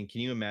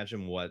 can you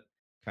imagine what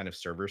kind of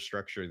server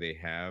structure they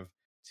have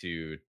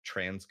to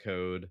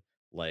transcode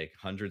like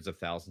hundreds of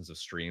thousands of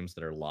streams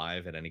that are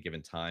live at any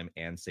given time,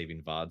 and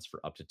saving VODs for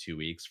up to 2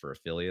 weeks for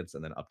affiliates,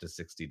 and then up to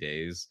 60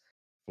 days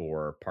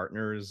for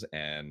partners,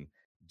 and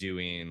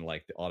doing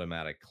like the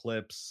automatic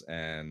clips,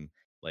 and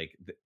like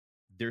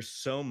there's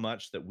so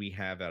much that we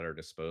have at our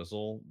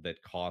disposal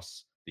that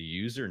costs the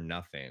user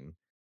nothing,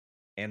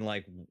 and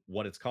like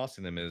what it's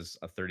costing them is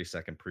a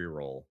 30-second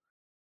pre-roll.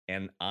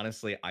 And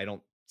honestly, I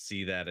don't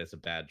see that as a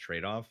bad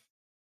trade-off,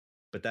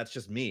 but that's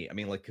just me. I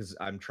mean, like, because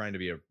I'm trying to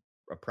be a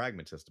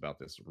pragmatist about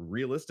this.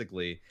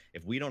 Realistically,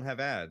 if we don't have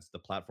ads, the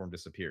platform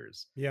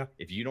disappears. Yeah.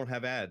 If you don't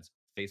have ads,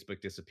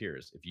 Facebook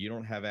disappears. If you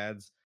don't have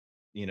ads,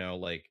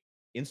 like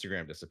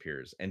Instagram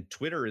disappears. And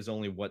Twitter is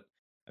only what,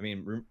 I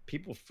mean,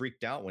 people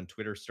freaked out when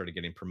Twitter started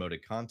getting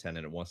promoted content,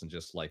 and it wasn't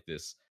just like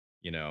this,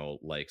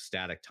 like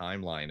static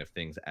timeline of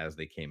things as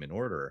they came in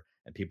order.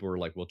 And people were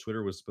like, well,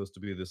 Twitter was supposed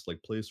to be this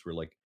like place where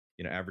like,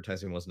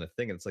 advertising wasn't a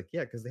thing. And it's like,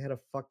 yeah, because they had a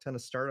fuck ton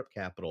of startup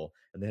capital,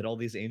 and they had all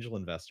these angel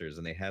investors,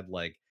 and they had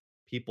like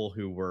people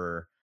who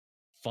were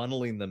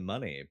funneling the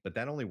money, but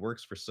that only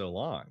works for so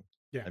long.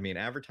 Yeah. I mean,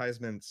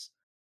 advertisements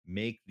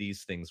make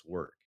these things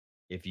work.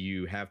 If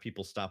you have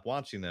people stop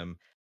watching them,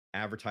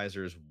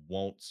 advertisers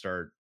won't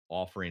start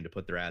offering to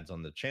put their ads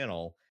on the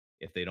channel.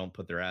 If they don't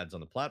put their ads on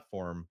the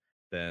platform,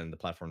 then the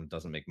platform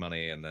doesn't make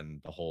money, and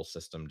then the whole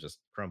system just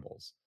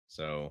crumbles.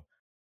 So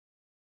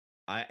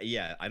I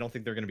don't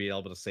think they're going to be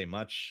able to say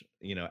much.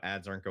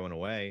 Ads aren't going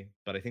away,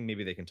 but I think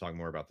maybe they can talk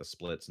more about the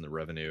splits and the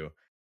revenue,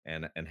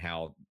 and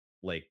how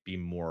like be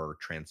more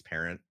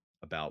transparent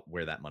about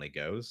where that money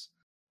goes.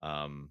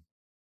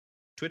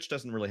 Twitch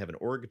doesn't really have an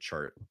org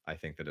chart, I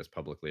think, that is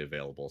publicly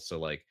available. So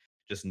like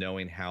just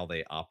knowing how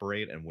they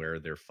operate and where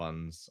their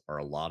funds are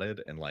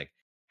allotted, and like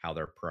how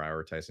they're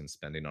prioritizing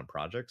spending on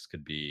projects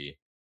could be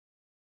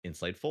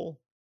insightful.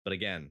 But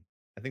again,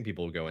 I think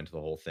people will go into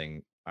the whole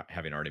thing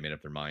having already made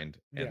up their mind,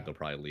 and they'll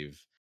probably leave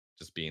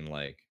just being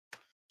like,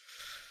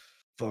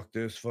 fuck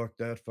this, fuck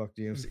that, fuck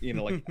DMC.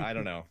 Like, I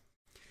don't know.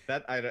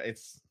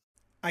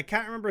 I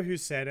can't remember who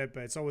said it,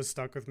 but it's always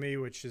stuck with me,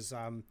 which is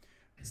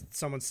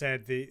someone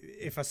said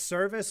if a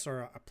service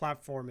or a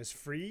platform is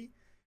free,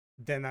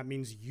 then that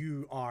means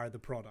you are the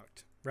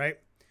product, right?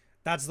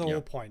 That's the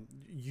whole point.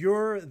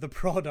 You're the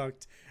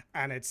product,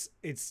 and it's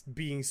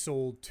being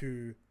sold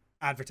to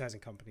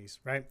advertising companies,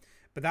 right?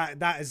 But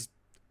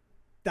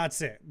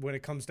that's it when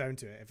it comes down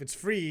to it. If it's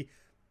free,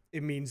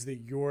 it means that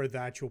you're the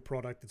actual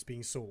product that's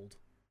being sold.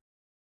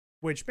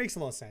 which makes a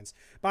lot of sense.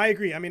 But I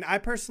agree. I mean, I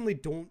personally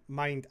don't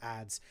mind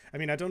ads. I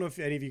mean, I don't know if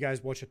any of you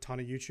guys watch a ton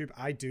of YouTube.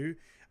 I do.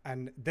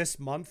 And this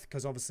month,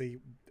 because obviously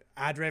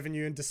ad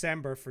revenue in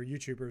December for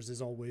YouTubers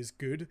is always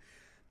good,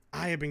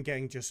 I have been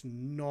getting just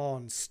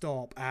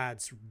non-stop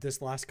ads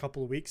this last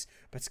couple of weeks.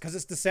 But it's because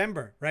it's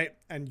December, right?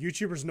 And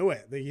YouTubers know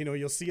it. They,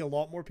 you'll see a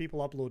lot more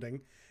people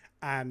uploading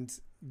and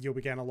you'll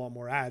be getting a lot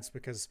more ads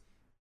because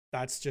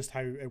that's just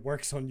how it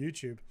works on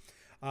YouTube.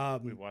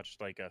 We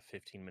watched like a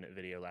 15-minute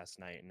video last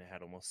night and it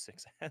had almost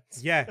 6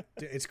 ads. Yeah,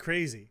 it's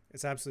crazy.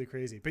 It's absolutely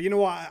crazy. But you know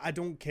what? I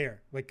don't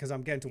care, like, because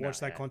I'm getting to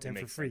watch that content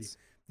for free. Sense.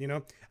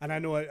 And I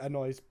know it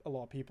annoys a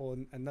lot of people,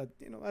 and that,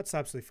 that's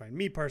absolutely fine.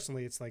 Me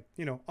personally, it's like,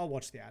 I'll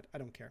watch the ad. I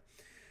don't care.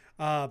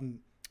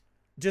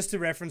 Just to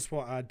reference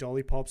what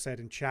Dolly Pop said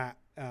in chat,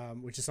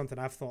 which is something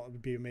I've thought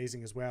would be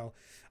amazing as well.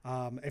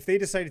 If they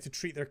decided to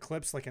treat their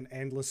clips like an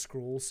endless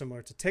scroll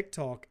similar to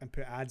TikTok and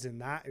put ads in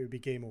that, it would be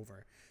game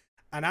over.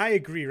 And I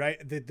agree, right?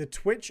 The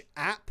Twitch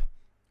app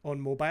on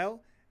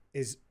mobile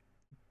is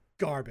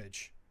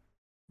garbage.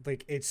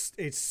 Like it's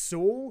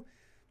so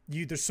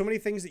there's so many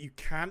things that you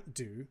can't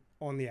do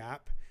on the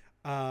app.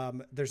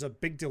 There's a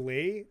big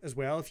delay as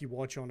well if you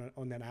watch on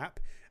an app.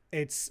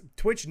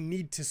 Twitch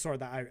need to sort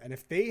that out. And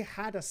if they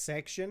had a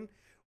section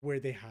where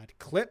they had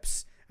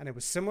clips and it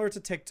was similar to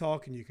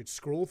TikTok and you could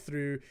scroll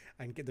through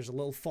and there's a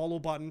little follow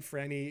button for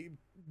any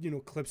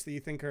clips that you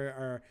think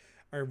are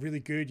really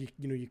good.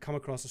 You come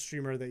across a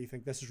streamer that you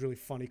think this is really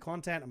funny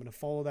content, I'm going to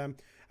follow them,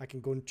 I can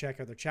go and check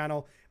out their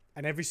channel,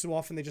 and every so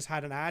often they just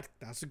had an ad.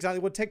 That's exactly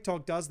what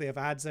TikTok does. They have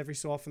ads every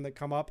so often that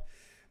come up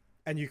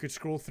and you could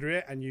scroll through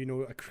it, and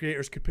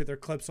creators could put their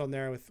clips on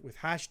there with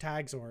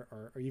hashtags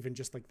or even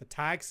just like the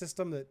tag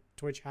system that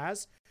Twitch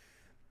has.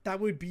 That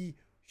would be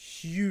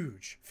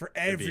huge for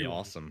everyone. It'd be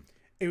awesome.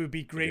 It would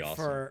be great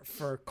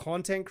for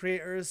content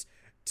creators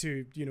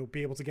to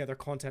be able to get their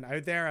content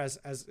out there as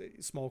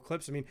small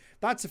clips. I mean,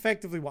 that's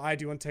effectively what I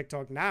do on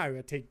TikTok now.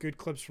 I take good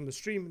clips from the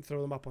stream and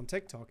throw them up on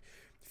TikTok.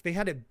 If they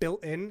had it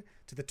built in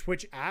to the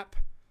Twitch app,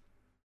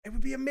 it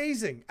would be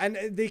amazing. And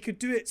they could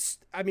do it,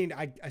 I mean,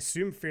 I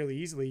assume fairly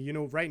easily.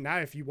 Right now,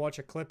 if you watch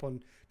a clip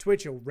on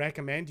Twitch, it'll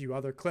recommend you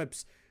other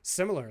clips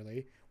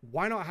similarly.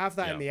 Why not have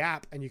that in the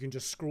app and you can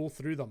just scroll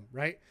through them,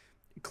 right?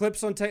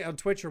 Clips on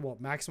Twitch are what,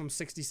 maximum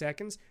 60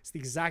 seconds? It's the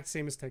exact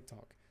same as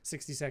TikTok,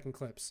 60-second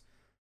clips.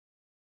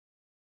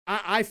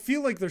 I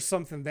feel like there's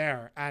something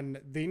there, and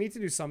they need to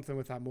do something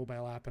with that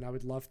mobile app, and I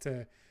would love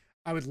to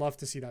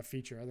see that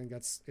feature. I think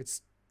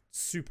it's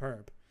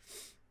superb.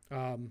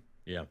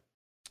 Yeah.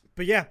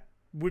 But yeah,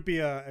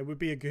 it would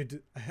be a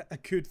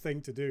good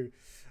thing to do.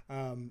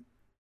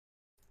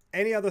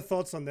 Any other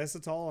thoughts on this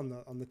at all,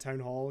 on the town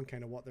hall and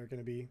kind of what they're going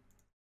to be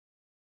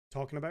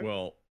talking about?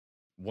 Well,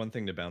 one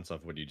thing to bounce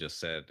off what you just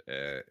said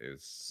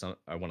is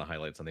I want to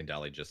highlight something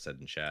Dolly just said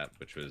in chat,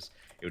 which was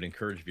it would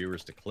encourage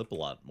viewers to clip a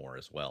lot more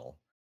as well.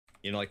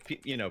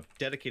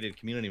 Dedicated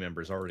community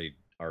members already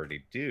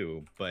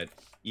do, but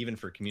even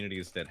for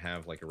communities that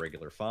have like a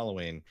regular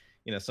following,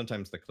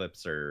 sometimes the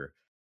clips are,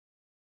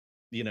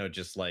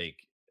 just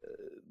like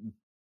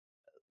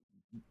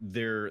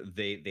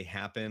they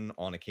happen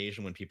on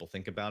occasion when people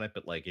think about it.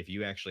 But like if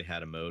you actually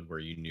had a mode where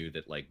you knew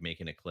that like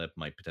making a clip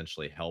might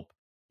potentially help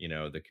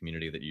the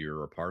community that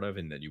you're a part of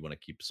and that you want to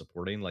keep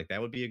supporting, like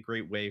that would be a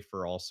great way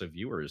for also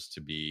viewers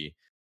to be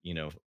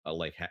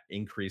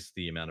increase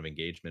the amount of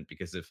engagement.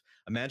 Because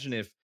imagine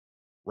if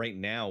right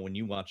now when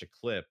you watch a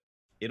clip,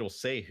 it'll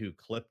say who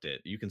clipped it.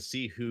 You can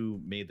see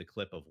who made the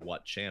clip of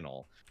what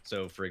channel.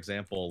 So for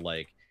example,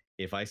 like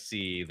if I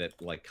see that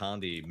like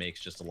Condi makes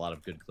just a lot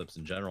of good clips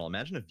in general,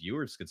 imagine if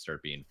viewers could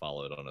start being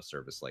followed on a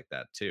service like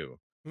that too.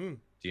 Do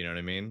you know what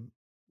I mean?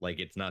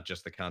 Like it's not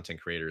just the content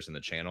creators in the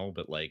channel,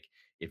 but like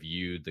if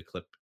the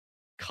clip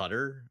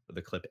cutter,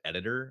 the clip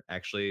editor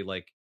actually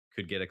like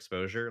could get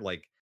exposure,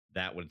 like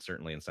that would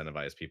certainly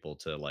incentivize people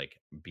to like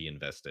be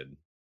invested.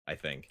 I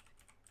think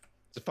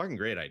it's a fucking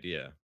great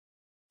idea.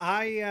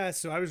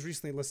 So I was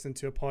recently listening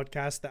to a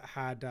podcast that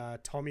had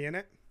Tommy in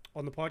it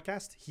on the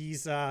podcast.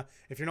 He's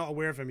if you're not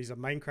aware of him, he's a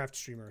Minecraft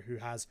streamer who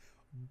has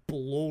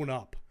blown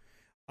up.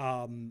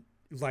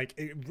 Like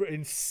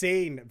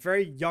insane,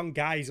 very young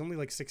guy. He's only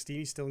like 16.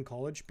 He's still in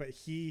college, but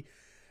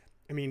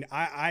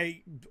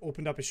I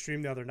opened up his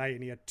stream the other night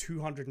and he had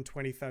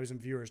 220,000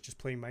 viewers just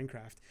playing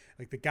Minecraft.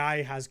 Like the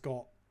guy has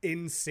got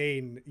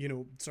insane,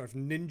 sort of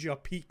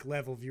ninja peak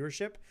level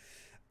viewership.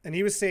 And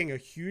he was saying a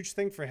huge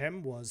thing for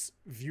him was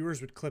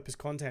viewers would clip his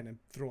content and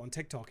throw it on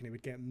TikTok and it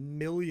would get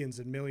millions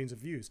and millions of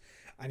views.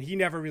 And he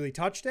never really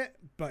touched it,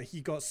 but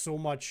he got so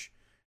much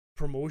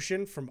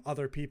promotion from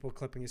other people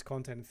clipping his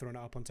content and throwing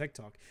it up on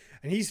TikTok.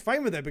 And he's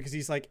fine with it because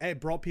he's like, hey, it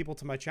brought people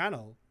to my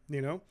channel,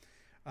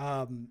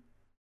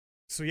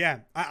 So yeah,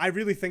 I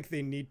really think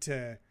they need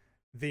to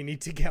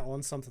get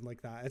on something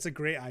like that. It's a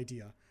great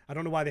idea. I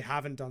don't know why they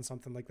haven't done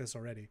something like this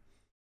already,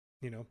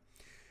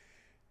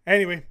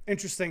 Anyway,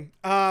 interesting.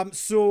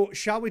 So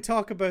shall we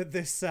talk about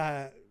this?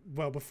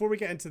 Well, before we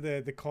get into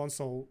the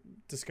console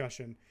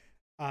discussion,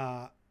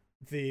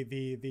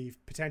 the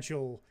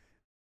potential.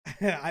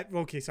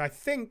 Okay, so I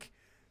think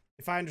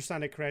if I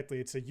understand it correctly,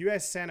 it's a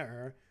U.S.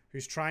 senator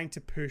who's trying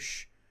to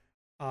push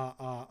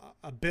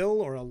a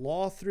bill or a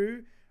law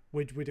through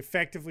which would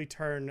effectively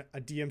turn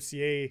a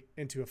DMCA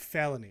into a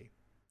felony.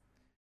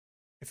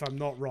 If I'm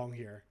not wrong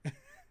here.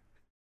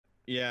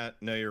 Yeah,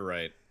 no, you're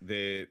right.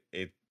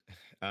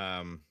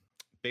 Um,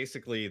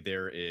 basically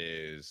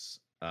there's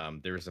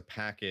a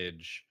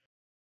package.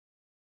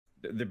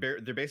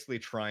 They're basically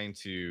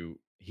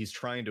he's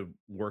trying to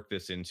work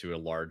this into a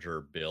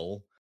larger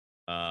bill.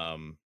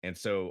 And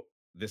so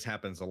this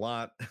happens a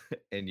lot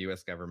in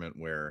US government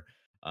where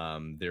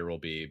there will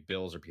be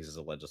bills or pieces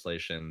of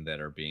legislation that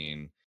are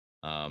being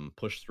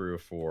pushed through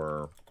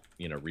for,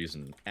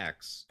 reason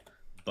X,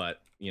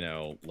 but,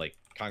 like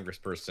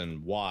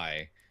Congressperson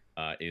Y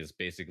is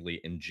basically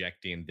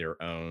injecting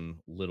their own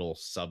little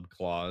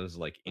subclause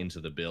like into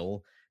the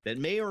bill that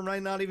may or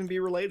might not even be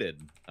related.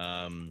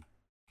 And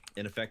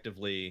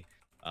effectively,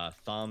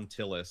 Thom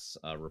Tillis,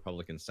 a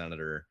Republican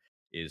senator,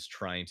 is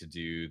trying to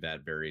do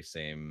that very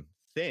same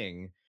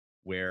thing,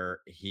 where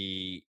if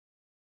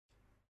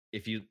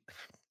you,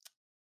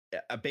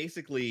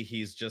 basically,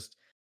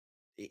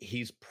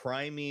 he's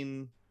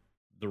priming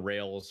the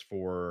rails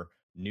for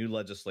new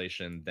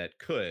legislation that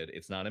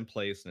it's not in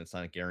place and it's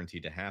not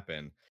guaranteed to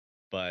happen,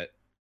 but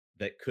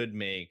that could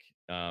make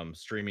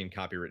streaming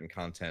copywritten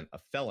content a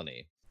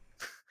felony,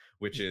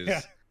 which is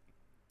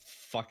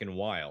fucking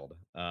wild.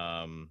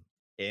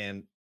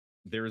 And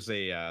there's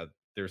a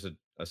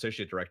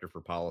associate director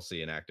for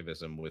policy and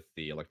activism with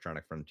the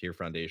Electronic Frontier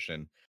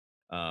Foundation,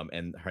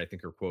 and I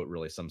think her quote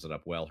really sums it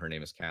up well. Her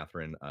name is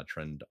Catherine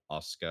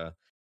Trendoska,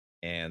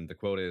 and the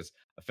quote is,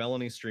 "A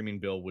felony streaming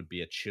bill would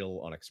be a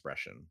chill on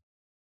expression,"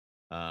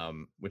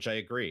 which I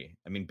agree.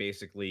 I mean,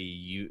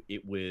 basically,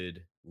 it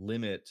would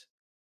limit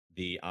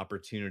the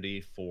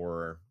opportunity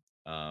for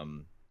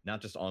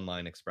not just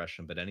online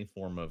expression, but any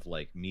form of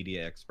like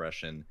media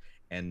expression,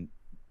 and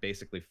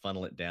basically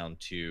funnel it down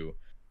to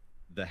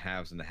the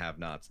haves and the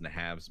have-nots, and the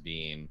haves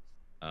being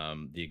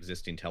the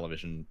existing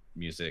television,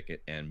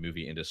 music, and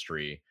movie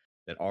industry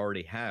that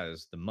already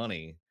has the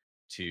money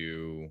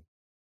to,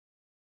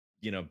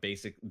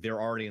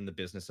 they're already in the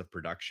business of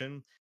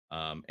production,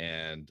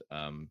 and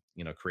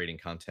creating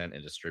content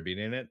and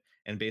distributing it.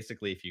 And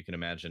basically, if you can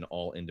imagine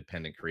all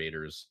independent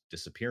creators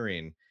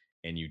disappearing,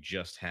 and you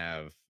just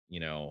have,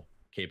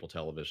 cable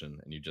television,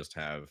 and you just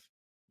have,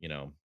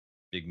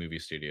 big movie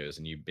studios,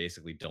 and you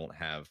basically don't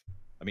have,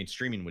 I mean,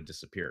 streaming would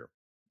disappear.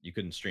 You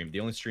couldn't stream. The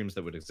only streams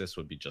that would exist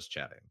would be just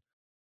chatting,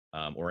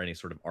 or any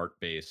sort of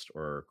art-based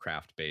or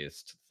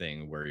craft-based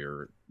thing where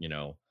you're,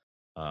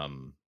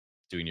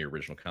 doing your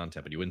original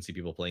content. But you wouldn't see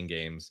people playing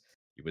games.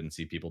 You wouldn't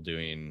see people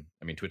doing,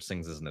 I mean, Twitch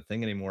Sings isn't a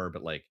thing anymore,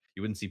 but like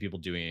you wouldn't see people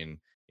doing,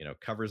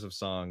 covers of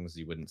songs.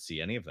 You wouldn't see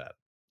any of that.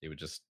 They would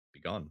just be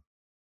gone.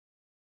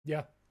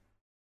 Yeah.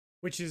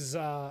 Which is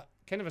kind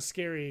of a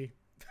scary,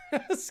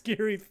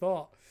 scary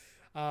thought.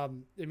 I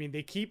mean,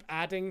 they keep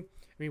adding.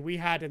 I mean, we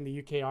had in the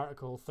UK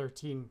Article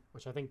 13,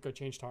 which I think got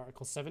changed to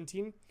Article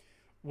 17,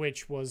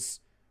 which was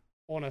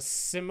on a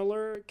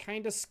similar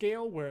kind of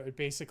scale, where it would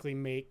basically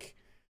make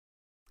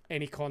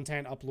any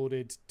content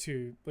uploaded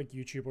to like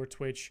YouTube or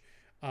Twitch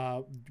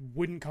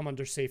wouldn't come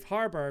under safe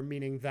harbor,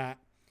 meaning that,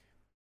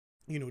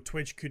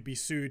 Twitch could be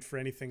sued for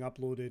anything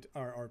uploaded,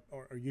 or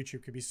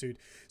YouTube could be sued.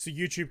 So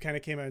YouTube kind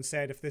of came out and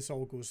said, if this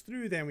all goes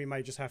through, then we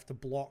might just have to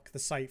block the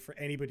site for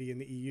anybody in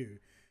the EU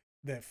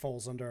that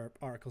falls under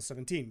Article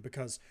 17,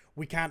 because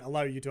we can't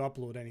allow you to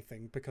upload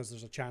anything because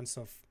there's a chance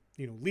of,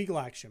 legal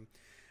action.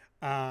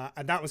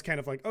 And that was kind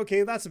of like,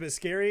 okay, that's a bit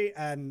scary.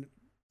 And,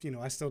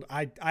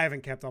 I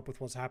haven't kept up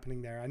with what's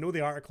happening there. I know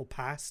the article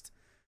passed,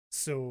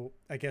 so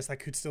I guess that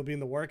could still be in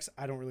the works.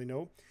 I don't really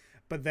know.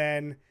 But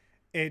then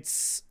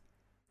it's,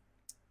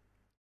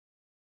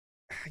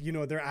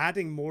 they're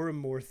adding more and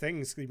more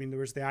things. I mean, there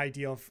was the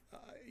idea of,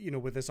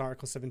 with this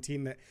Article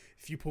 17, that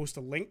if you post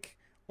a link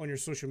on your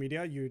social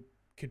media, you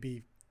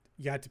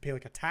had to pay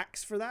like a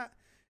tax for that,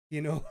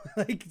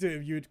 like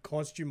you'd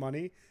cost you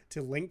money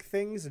to link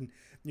things, and,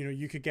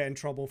 you could get in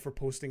trouble for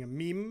posting a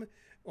meme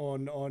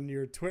on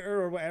your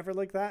Twitter or whatever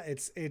like that.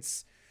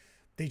 It's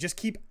they just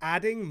keep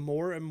adding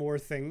more and more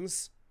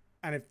things,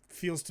 and it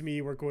feels to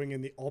me we're going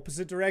in the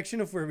opposite direction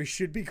of where we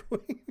should be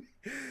going.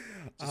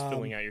 Just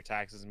filling out your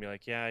taxes and be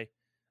like, yeah,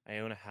 I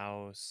own a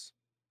house.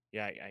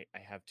 Yeah, I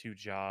have 2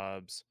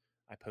 jobs.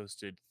 I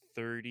posted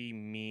 30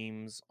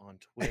 memes on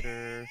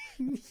Twitter.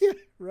 Yeah,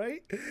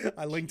 right.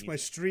 I linked my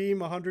stream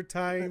 100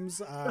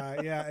 times.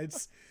 Yeah,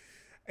 it's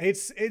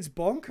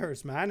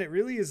bonkers, man. It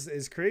really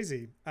is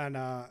crazy. And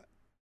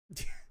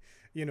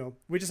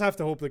we just have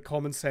to hope that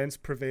common sense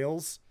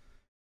prevails,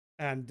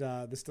 and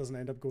this doesn't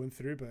end up going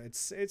through. But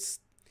it's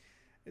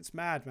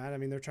mad, man. I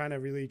mean, they're trying to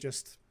really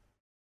just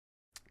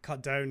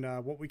cut down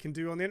what we can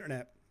do on the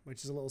internet,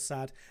 which is a little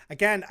sad.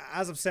 Again,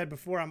 as I've said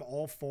before, I'm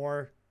all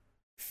for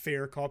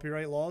fair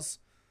copyright laws.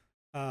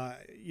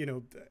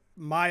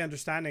 My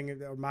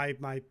understanding, or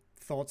my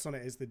thoughts on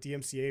it, is the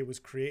DMCA was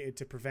created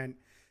to prevent,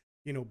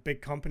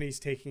 big companies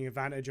taking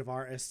advantage of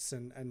artists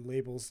and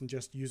labels and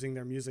just using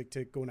their music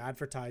to go and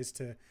advertise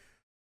to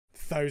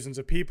thousands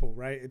of people,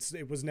 right?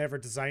 It was never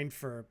designed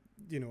for,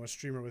 you know, a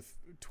streamer with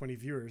 20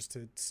 viewers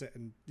to sit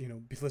and, you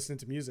know, be listening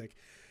to music.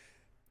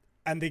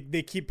 And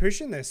they keep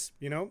pushing this,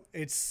 you know.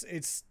 It's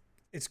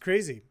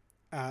crazy.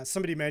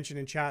 Somebody mentioned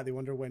in chat they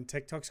wonder when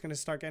TikTok's going to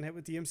start getting hit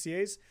with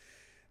DMCA's.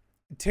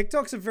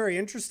 TikTok's a very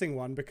interesting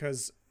one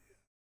because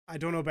I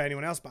don't know about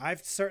anyone else, but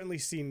I've certainly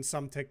seen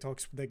some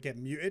TikToks that get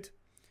muted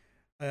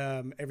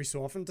every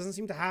so often. It doesn't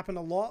seem to happen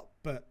a lot,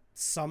 but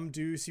some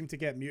do seem to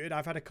get muted.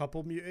 I've had a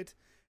couple muted,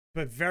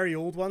 but very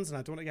old ones, and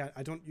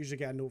I don't usually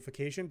get a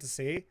notification to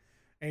say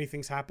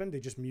anything's happened. They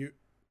just mute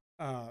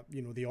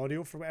you know, the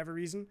audio for whatever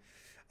reason.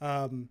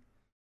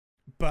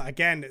 But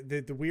again,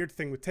 the weird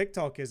thing with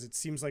TikTok is it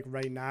seems like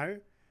right now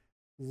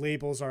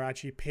labels are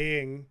actually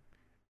paying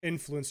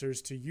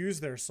influencers to use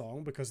their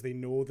song because they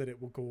know that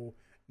it will go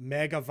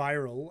mega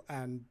viral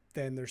and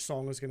then their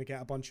song is going to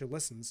get a bunch of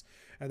listens.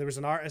 And there was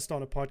an artist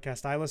on a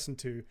podcast I listened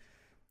to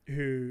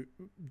who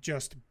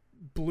just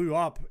blew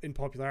up in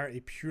popularity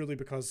purely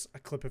because a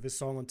clip of his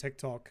song on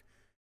TikTok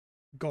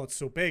got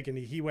so big, and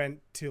he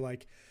went to,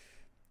 like,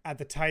 at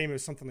the time it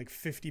was something like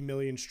 50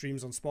 million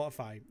streams on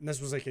Spotify, and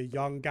this was like a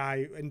young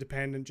guy,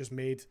 independent, just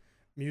made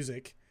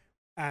music,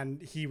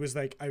 and he was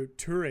like out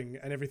touring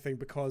and everything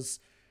because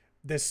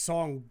this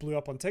song blew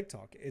up on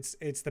TikTok.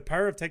 It's the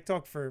power of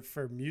TikTok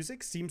for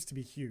music seems to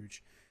be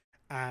huge,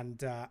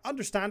 and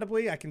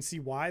understandably I can see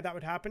why that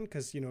would happen,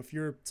 because, you know, if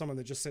you're someone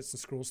that just sits and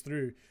scrolls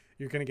through,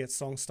 you're going to get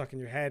songs stuck in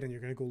your head and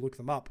you're going to go look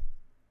them up.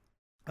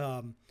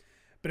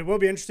 But it will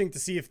be interesting to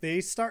see if they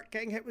start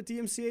getting hit with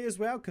DMCA as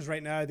well, because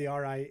right now the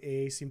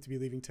RIA seem to be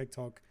leaving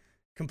TikTok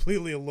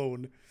completely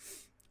alone.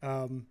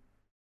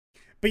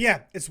 But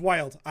yeah, it's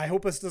wild. I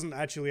hope this doesn't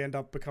actually end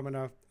up becoming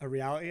a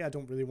reality. I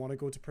don't really want to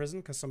go to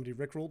prison because somebody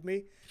rickrolled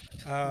me.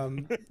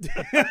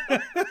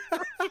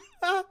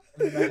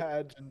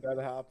 Imagine that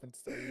happens.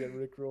 So you get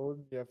rickrolled,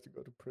 you have to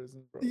go to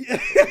prison, bro.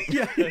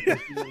 Yeah.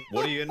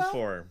 What are you in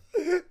for?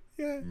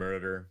 Yeah.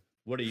 Murder.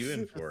 What are you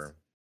in for?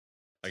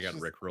 I got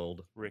rickrolled.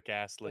 Rick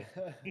Astley.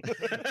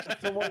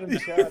 Someone in the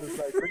chat is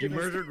like, You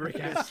murdered Rick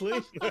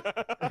Astley?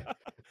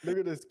 look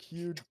at this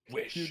cute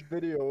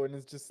video, and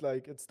it's just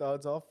like, it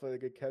starts off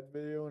like a cat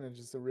video, and it's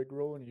just a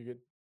rickroll, and you get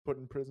put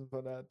in prison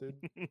for that, dude.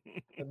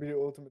 That'd be the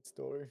ultimate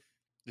story.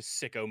 The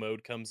sicko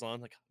mode comes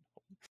on, like,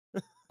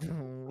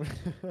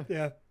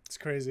 Yeah, it's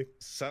crazy.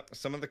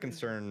 Some of the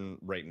concern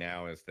right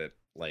now is that,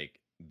 like,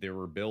 there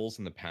were bills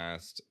in the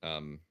past,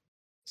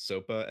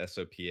 SOPA,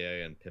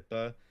 SOPA, and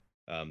PIPA.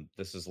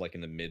 This is like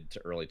in the mid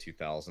to early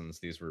 2000s.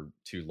 These were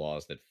two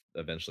laws that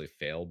eventually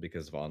failed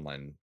because of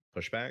online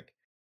pushback.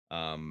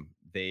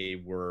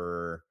 They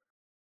were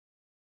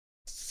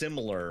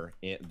similar.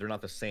 They're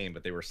not the same,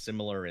 but they were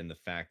similar in the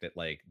fact that,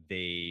 like,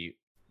 they,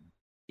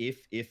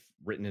 if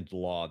written into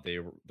law,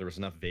 there was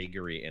enough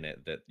vagary in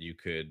it that you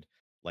could,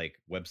 like,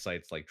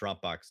 websites like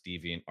Dropbox,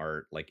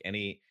 DeviantArt, like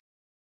any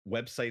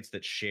websites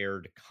that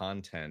shared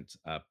content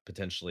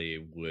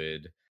potentially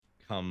would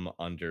come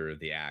under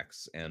the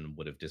axe and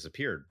would have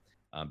disappeared,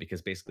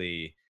 because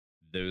basically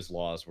those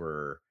laws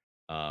were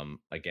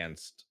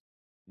against,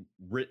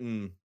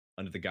 written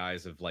under the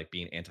guise of, like,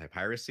 being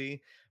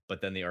anti-piracy, but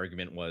then the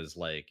argument was,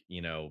 like,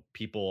 you know,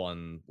 people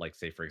on, like,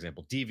 say for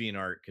example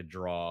DeviantArt could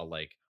draw,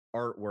 like,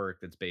 artwork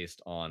that's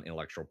based on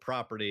intellectual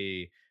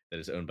property that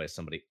is owned by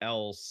somebody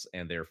else,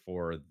 and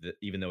therefore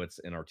even though it's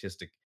an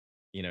artistic,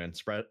 you know,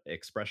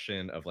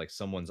 expression of, like,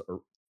 someone's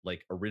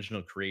like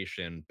original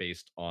creation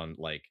based on,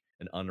 like,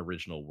 an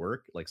unoriginal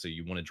work, like, so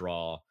you want to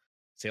draw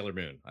Sailor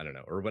Moon, I don't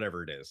know, or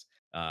whatever it is,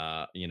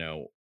 you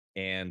know,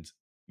 and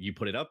you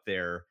put it up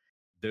there,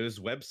 those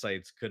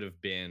websites could have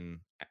been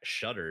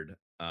shuttered,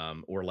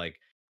 or like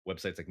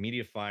websites like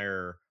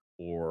Mediafire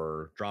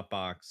or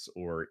Dropbox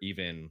or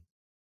even,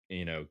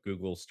 you know,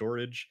 Google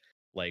Storage,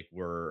 like,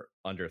 were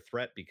under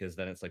threat, because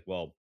then it's like,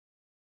 well,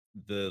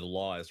 the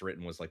law as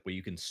written was like, well,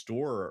 you can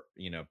store,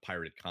 you know,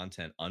 pirated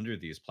content under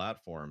these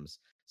platforms,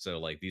 so,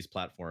 like, these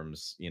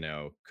platforms, you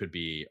know, could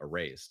be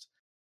erased.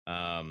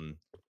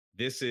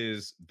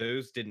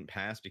 Those didn't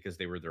pass because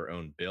they were their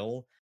own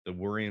bill. The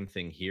worrying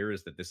thing here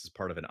is that this is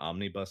part of an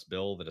omnibus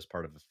bill that is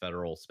part of a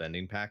federal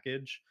spending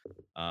package,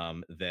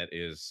 that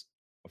is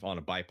on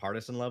a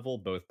bipartisan level.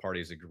 Both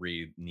parties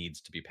agree needs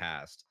to be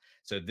passed.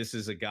 So this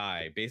is a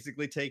guy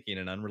basically taking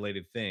an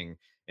unrelated thing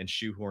and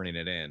shoehorning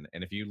it in.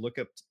 And if you look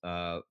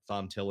up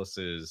Thom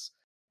Tillis's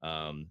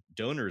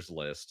donors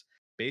list,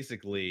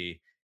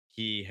 basically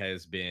he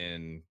has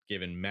been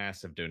given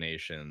massive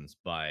donations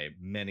by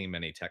many,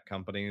 many tech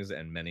companies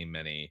and many,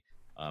 many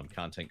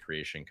content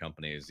creation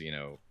companies, you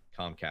know,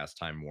 Comcast,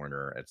 Time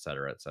Warner, et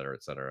cetera, et cetera,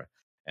 et cetera.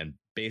 And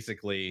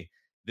basically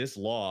this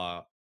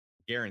law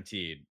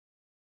guaranteed,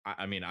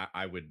 I mean,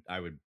 I would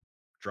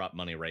drop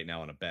money right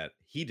now on a bet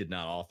he did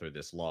not author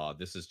this law.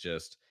 This is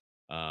just,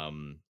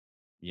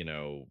 you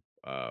know,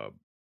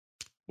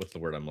 what's the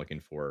word I'm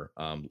looking for?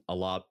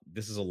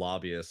 This is a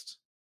lobbyist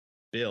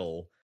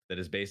bill that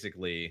is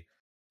basically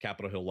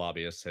Capitol Hill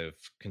lobbyists have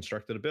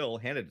constructed a bill,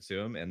 handed it to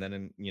him, and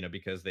then, you know,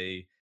 because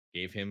they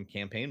gave him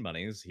campaign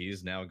monies,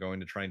 he's now going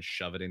to try and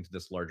shove it into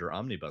this larger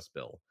omnibus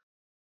bill.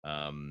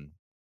 Um,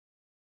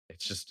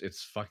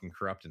 it's fucking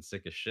corrupt and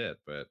sick as shit.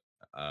 But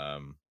I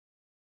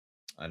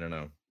don't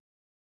know.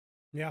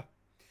 Yeah.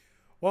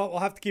 Well, we'll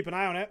have to keep an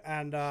eye on it,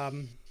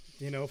 and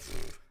you know,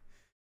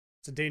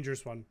 it's a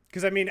dangerous one.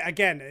 Because I mean,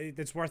 again,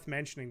 it's worth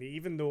mentioning that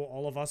even though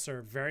all of us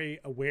are very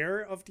aware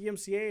of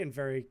DMCA and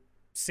very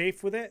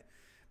safe with it,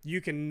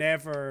 you can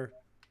never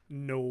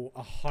know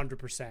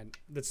 100%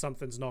 that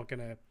something's not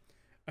gonna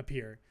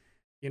appear.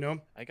 You know?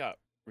 I got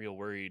real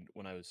worried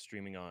when I was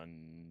streaming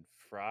on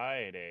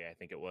Friday, I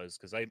think it was,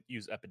 because I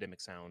use Epidemic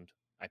Sound.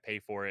 I pay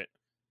for it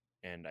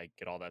and I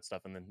get all that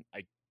stuff. And then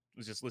I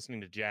was just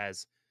listening to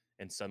jazz,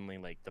 and suddenly,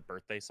 like, the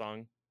birthday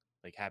song,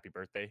 like Happy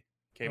Birthday,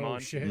 came Oh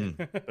on, shit!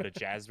 but a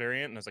jazz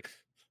variant. And I was like,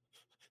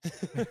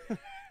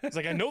 it's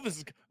like, I know this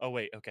is. Oh,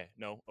 wait. Okay.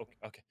 No.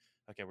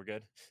 Okay. We're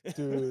good.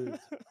 Dude,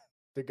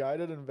 the guy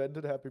that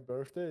invented Happy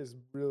Birthday is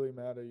really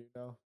mad at you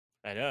now.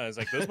 I know. It's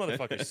like, those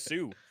motherfuckers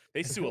sue.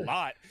 They sue a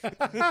lot.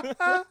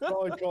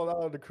 Probably called out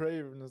of the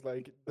grave and was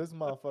like, "This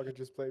motherfucker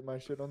just played my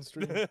shit on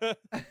stream."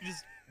 He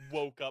just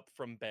woke up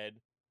from bed,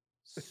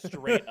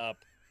 straight up,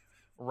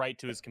 right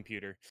to his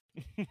computer.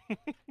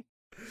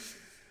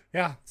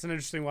 Yeah, it's an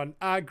interesting one.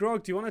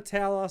 Grog, do you want to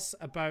tell us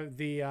about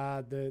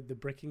the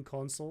bricking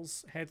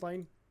consoles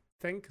headline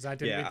thing? Because I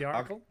didn't read the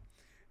article.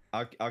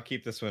 I'll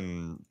keep this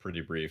one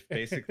pretty brief.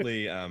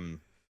 Basically,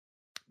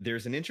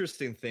 there's an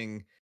interesting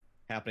thing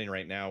happening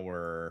right now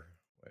where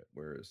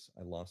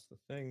I lost the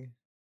thing.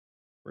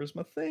 Where's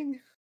my thing?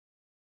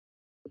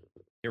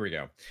 Here we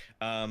go.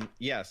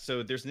 Yeah,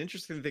 so there's an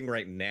interesting thing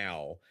right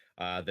now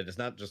that is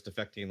not just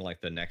affecting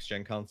like the next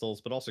gen consoles,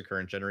 but also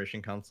current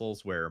generation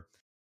consoles, where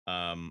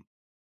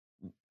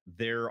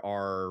there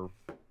are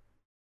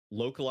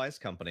localized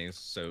companies,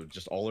 so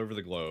just all over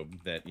the globe,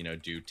 that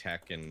do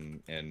tech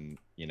and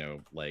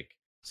like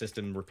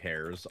system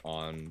repairs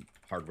on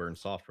hardware and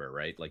software,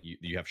 right? Like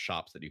you have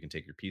shops that you can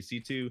take your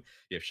PC to, you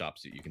have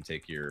shops that you can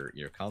take your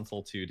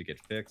console to get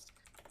fixed.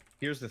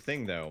 Here's the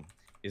thing, though,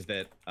 is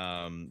that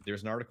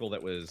there's an article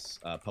that was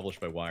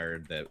published by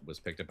Wired that was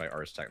picked up by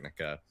Ars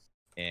Technica,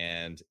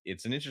 and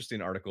it's an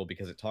interesting article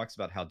because it talks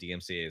about how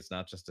DMCA is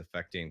not just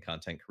affecting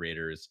content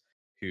creators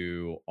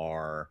who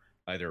are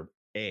either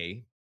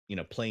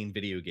playing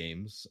video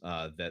games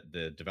that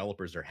the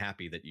developers are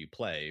happy that you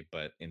play,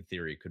 but in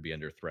theory could be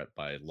under threat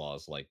by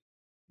laws like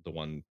the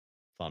one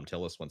Thom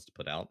Tillis wants to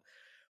put out,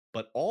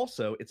 but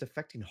also it's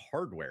affecting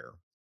hardware.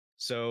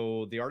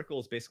 So the article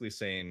is basically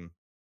saying,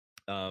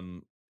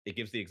 it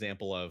gives the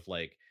example of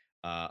like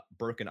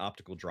broken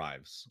optical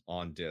drives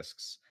on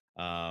discs.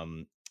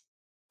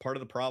 Part of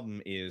the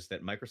problem is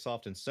that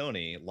Microsoft and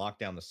Sony lock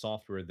down the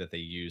software that they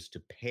use to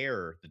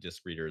pair the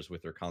disc readers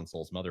with their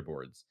consoles'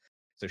 motherboards.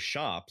 So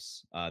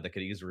shops that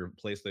could easily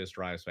replace those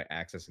drives by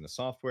accessing the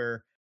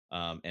software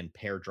and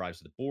pair drives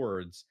to the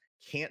boards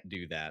can't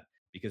do that,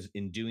 because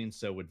in doing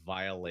so would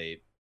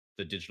violate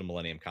the Digital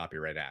Millennium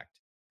Copyright Act.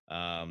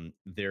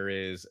 There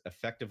is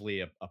effectively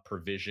a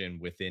provision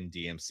within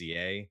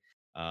DMCA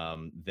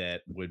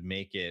that would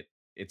make it,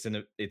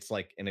 it's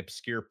like an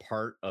obscure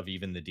part of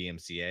even the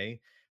DMCA,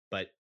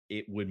 but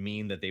it would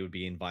mean that they would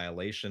be in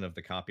violation of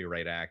the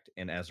Copyright Act,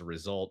 and as a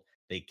result,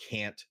 they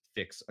can't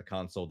fix a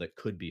console that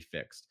could be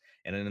fixed.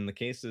 And then in the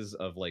cases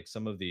of like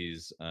some of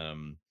these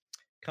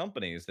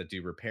companies that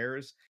do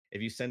repairs,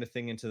 if you send a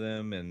thing into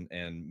them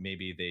and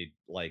maybe they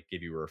like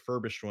give you a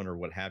refurbished one or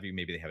what have you,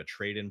 maybe they have a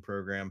trade-in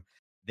program,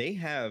 they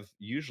have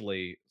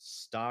usually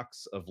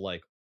stocks of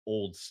like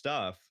old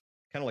stuff,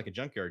 kind of like a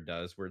junkyard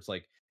does, where it's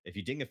like if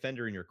you ding a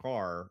fender in your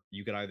car,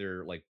 you could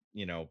either like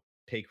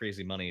pay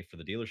crazy money for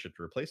the dealership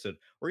to replace it,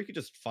 or you could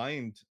just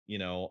find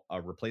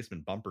a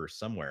replacement bumper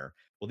somewhere.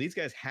 Well, these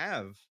guys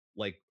have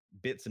like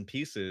bits and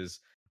pieces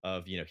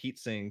of heat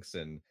sinks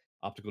and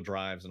optical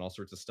drives and all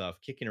sorts of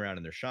stuff kicking around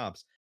in their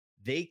shops.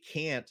 They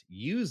can't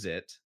use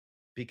it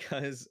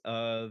because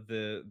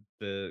the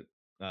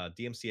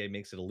DMCA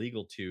makes it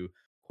illegal to,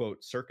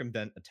 quote,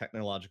 circumvent a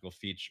technological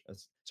feature.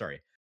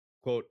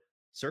 Quote,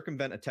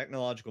 circumvent a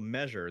technological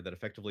measure that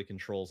effectively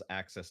controls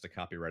access to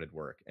copyrighted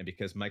work. And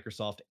because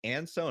Microsoft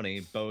and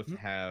Sony both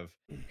have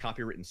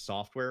copywritten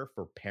software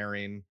for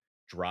pairing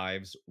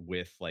drives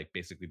with like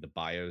basically the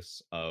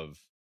BIOS of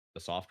the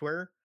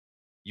software,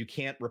 you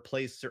can't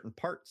replace certain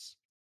parts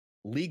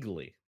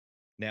legally.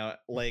 Now,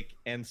 like,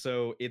 and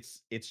so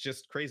it's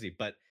just crazy.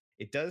 But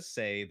it does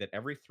say that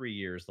every 3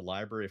 years, the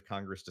Library of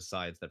Congress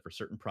decides that for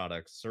certain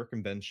products,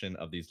 circumvention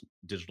of these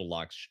digital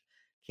locks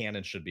can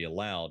and should be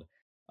allowed.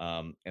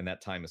 And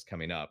that time is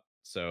coming up.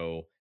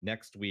 So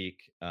next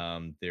week,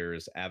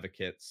 there's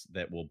advocates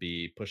that will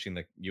be pushing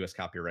the U.S.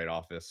 Copyright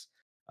Office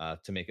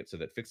to make it so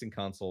that fixing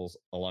consoles,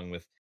 along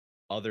with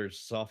other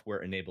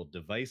software-enabled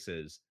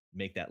devices,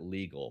 make that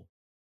legal.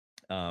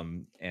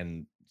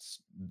 And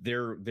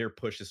their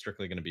push is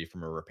strictly going to be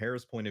from a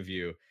repairs point of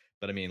view.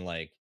 But I mean,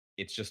 like,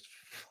 it's just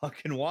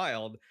fucking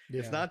wild. Yeah.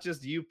 It's not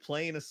just you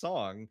playing a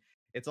song.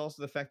 It's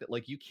also the fact that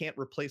like you can't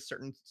replace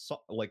certain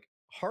like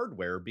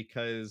hardware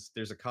because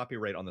there's a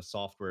copyright on the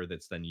software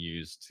that's then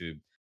used to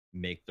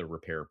make the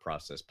repair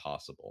process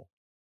possible.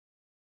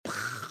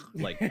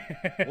 Like,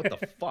 what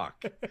the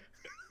fuck?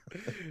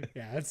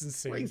 Yeah, that's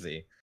insane.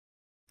 Crazy.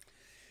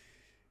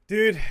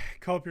 Dude,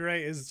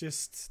 copyright is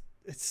just,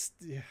 it's,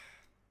 yeah,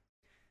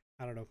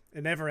 I don't know.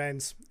 It never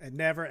ends. It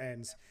never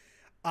ends.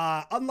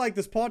 Unlike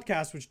this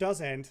podcast, which does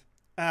end.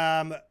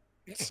 Damn,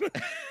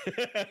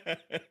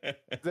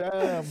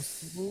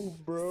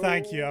 smooth, bro.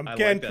 Thank you. I'm I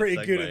getting like that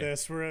pretty good at segue.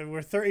 this.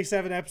 We're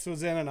 37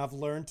 episodes in, and I've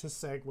learned to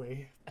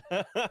segue.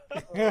 Oh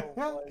my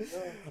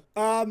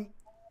God.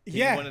 He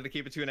Yeah. wanted to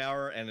keep it to an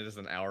hour, and it is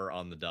an hour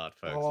on the dot,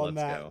 folks. On Let's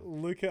that, go.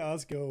 look at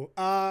us go.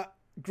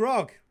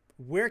 Grog,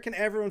 where can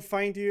everyone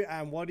find you,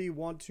 and what do you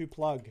want to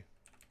plug?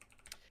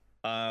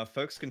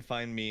 Folks can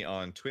find me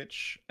on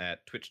Twitch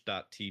at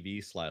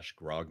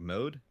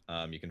twitch.tv/grogmode.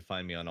 You can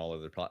find me on all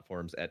other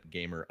platforms at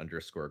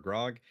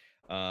gamer_grog.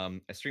 I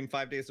stream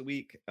 5 days a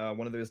week.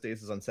 One of those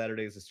days is on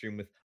Saturdays. I stream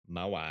with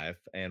my wife,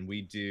 and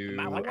we do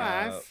My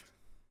wife.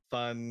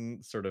 fun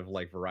sort of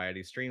like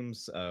variety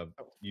streams,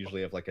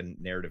 usually of like a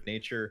narrative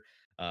nature.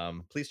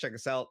 Please check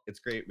us out. It's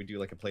great. We do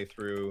like a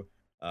playthrough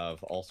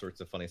of all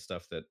sorts of funny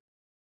stuff that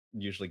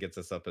usually gets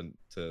us up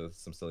into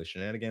some silly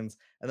shenanigans.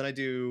 And then I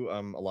do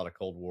a lot of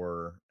Cold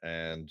War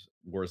and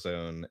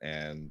Warzone,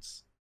 and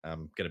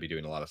I'm going to be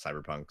doing a lot of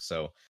Cyberpunk.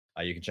 So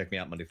you can check me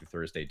out Monday through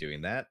Thursday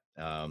doing that.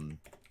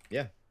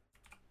 Yeah.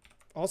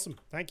 Awesome.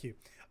 Thank you.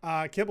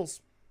 Kibbles,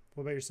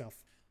 what about yourself?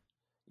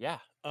 Yeah.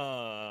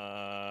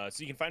 So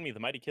you can find me, The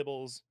Mighty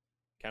Kibbles,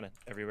 kind of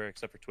everywhere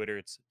except for Twitter.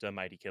 It's The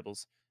Mighty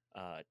Kibbles.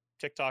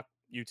 TikTok,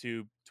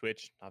 YouTube,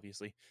 Twitch,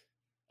 obviously.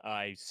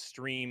 I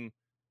stream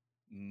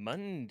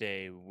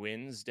Monday,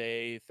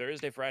 Wednesday,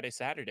 Thursday, Friday,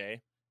 Saturday.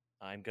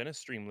 I'm gonna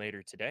stream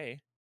later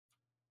today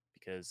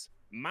because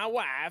my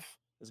wife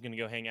is gonna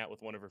go hang out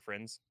with one of her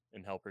friends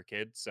and help her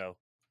kid. So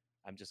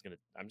I'm just gonna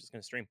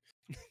stream.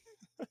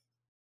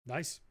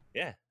 Nice.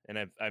 Yeah,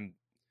 and I'm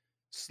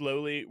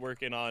slowly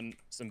working on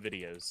some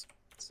videos.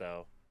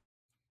 So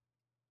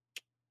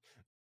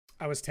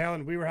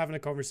We were having a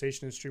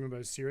conversation in stream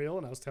about cereal,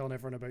 and I was telling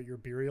everyone about your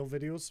burial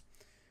videos.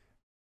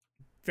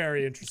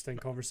 Very interesting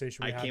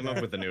conversation. I came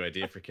up with a new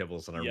idea for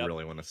Kibbles, and I Yep.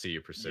 really want to see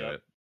you pursue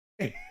Yep.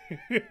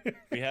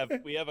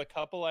 it. we have a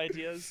couple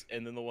ideas,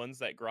 and then the ones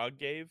that Grog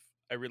gave,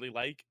 I really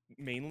like,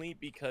 mainly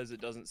because it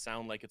doesn't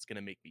sound like it's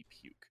gonna make me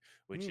puke,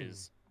 which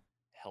is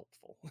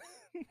helpful.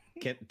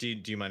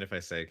 Do you mind if I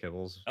say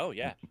Kibbles? Oh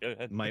yeah, go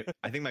ahead.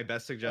 I think my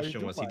best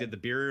suggestion do was he did mind. the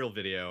burial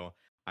video.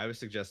 I was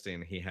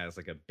suggesting he has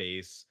like a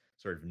base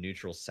sort of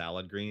neutral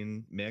salad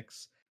green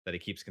mix that he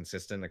keeps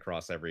consistent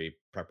across every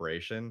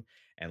preparation,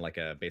 and like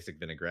a basic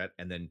vinaigrette,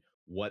 and then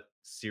what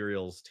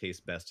cereals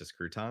taste best as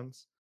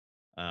croutons.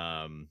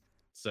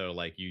 So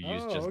like you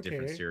use just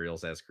different okay.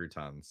 cereals as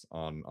croutons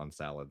on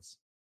salads.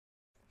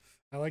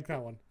 I like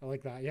that one. I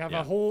like that. You have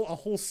Yeah. a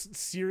whole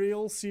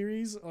cereal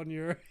series on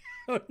your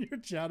on your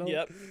channel.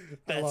 Yep, I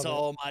that's love it.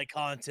 all my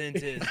content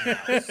is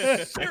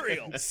now.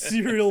 Cereal.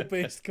 Cereal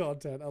based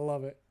content. I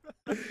love it.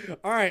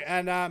 All right,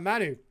 and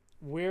Manu,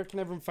 where can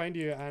everyone find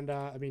you? And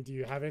I mean, do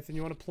you have anything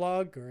you want to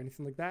plug or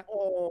anything like that?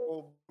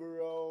 Oh,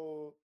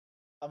 bro.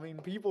 I mean,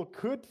 people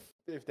could,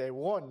 if they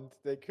want,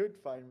 they could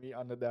find me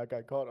under that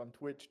guy called on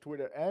Twitch,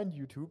 Twitter, and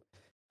YouTube.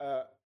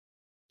 I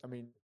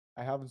mean,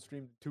 I haven't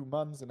streamed in 2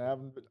 months, and I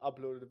haven't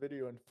uploaded a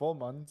video in 4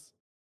 months.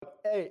 But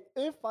hey,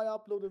 if I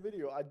upload a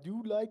video, I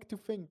do like to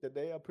think that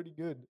they are pretty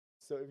good.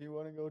 So if you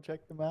want to go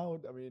check them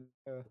out, I mean,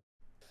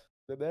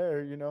 they're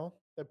there, you know?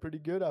 They're pretty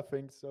good, I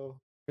think. So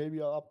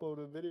maybe I'll upload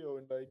a video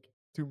in like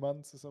 2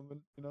 months or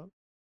something, you know?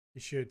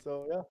 You should.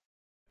 So yeah.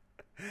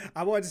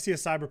 I wanted to see a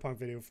Cyberpunk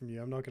video from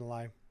you. I'm not gonna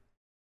lie.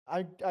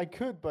 I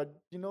could,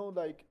 but you know,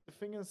 like the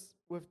thing is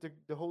with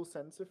the whole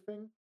censorship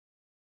thing,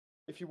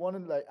 if you want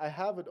to, like, I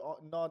have it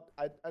on,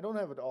 I don't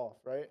have it off,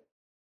 right?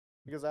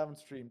 Because I haven't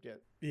streamed yet.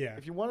 Yeah.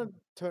 If you want to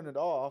turn it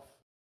off,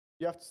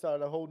 you have to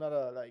start a whole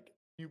nother like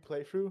new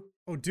playthrough.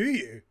 Oh, do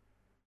you?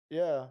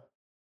 Yeah.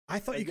 I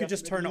thought Like, you you could have to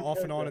just make a turn it new off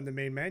and on character. in the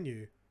main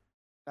menu.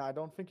 No, I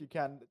don't think you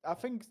can. I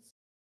think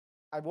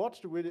I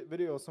watched a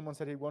video. Someone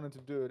said he wanted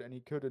to do it and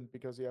he couldn't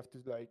because you have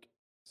to like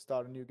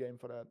start a new game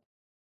for that.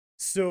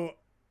 So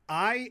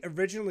I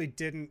originally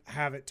didn't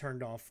have it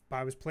turned off, but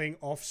I was playing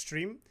off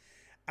stream,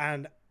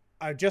 and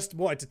I just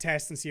wanted to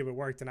test and see if it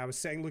worked. And I was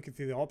sitting looking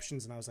through the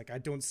options, and I was like, I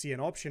don't see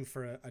an option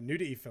for a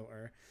nudity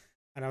filter.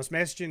 And I was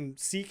messaging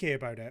CK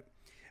about it,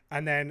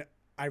 and then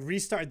I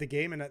restarted the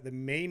game, and at the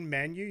main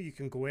menu, you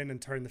can go in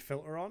and turn the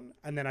filter on,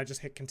 and then I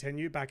just hit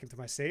continue back into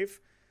my save.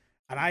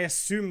 And I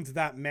assumed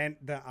that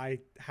meant that I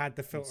had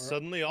the filter.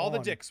 Suddenly, all the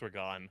on. dicks were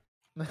gone.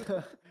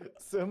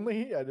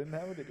 Suddenly, I didn't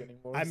have it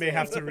anymore. I may so-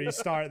 have to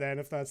restart then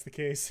if that's the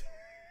case.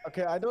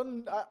 Okay,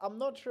 I'm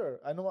not sure.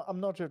 I'm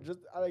not sure.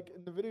 Just like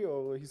in the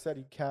video, he said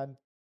he can't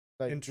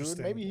like do it.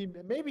 Interesting.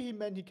 Maybe he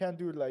meant he can't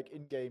do it like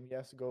in game. He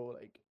has to go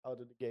like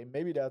out of the game.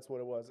 Maybe that's what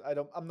it was.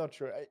 I'm not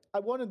sure. I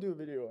want to do a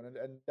video on it,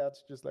 and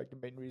that's just like the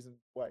main reason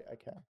why I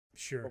can't or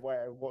Sure. why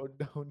I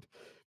don't.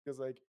 Because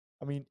like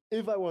I mean,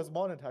 if I was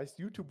monetized,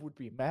 YouTube would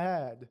be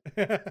mad,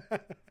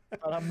 but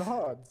I'm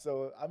not.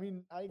 So I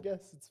mean, I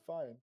guess it's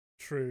fine.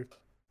 True.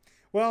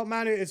 Well,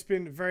 Manu, it's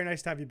been very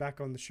nice to have you back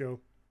on the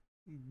show.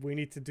 We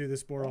need to do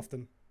this more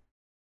often.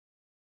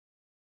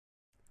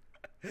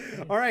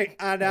 All right,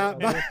 and Yeah,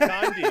 And with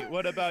Gandhi,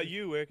 what about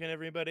you? Where can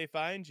everybody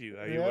find you?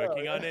 Are you Yeah,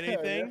 working on yeah,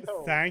 anything?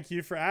 yeah. thank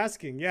you for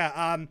asking.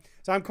 Yeah,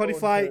 so I'm Cody Oh,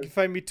 Fly. You okay. can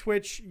find me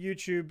Twitch,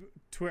 YouTube,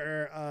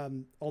 Twitter,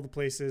 all the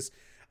places.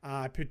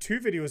 I put 2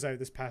 videos out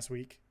this past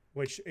week,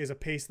 which is a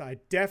pace that I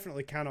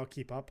definitely cannot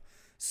keep up.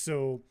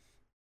 So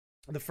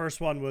the first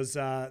one was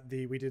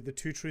we did the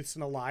 2 truths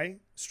and a lie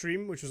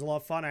stream, which was a lot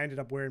of fun. I ended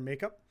up wearing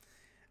makeup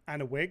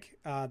and a wig.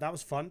 That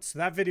was fun. So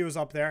that video is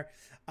up there.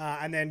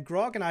 And then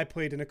Grog and I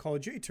played in a Call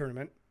of Duty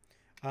tournament,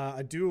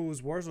 a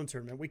duos Warzone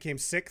tournament. We came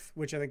 6th,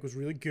 which I think was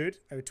really good.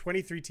 I had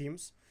 23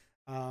 teams,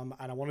 and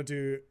I want to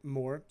do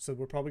more. So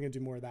we're probably going to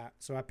do more of that.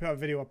 So I put a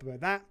video up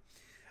about that.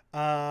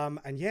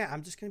 And yeah,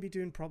 I'm just going to be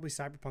doing probably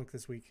Cyberpunk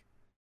this week,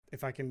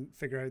 if I can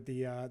figure out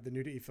the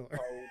nudity filter.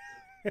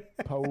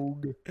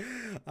 Pogue.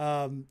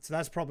 So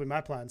that's probably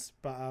my plans.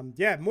 But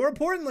yeah, more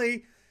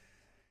importantly,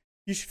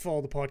 you should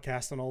follow the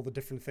podcast on all the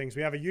different things.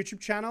 We have a YouTube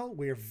channel.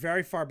 We are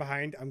very far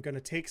behind. I'm going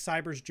to take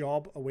Cyber's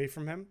job away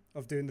from him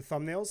of doing the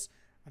thumbnails.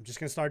 I'm just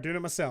going to start doing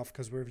it myself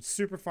because we're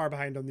super far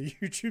behind on the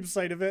YouTube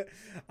side of it.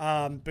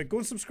 But go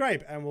and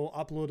subscribe and we'll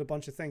upload a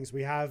bunch of things.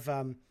 We have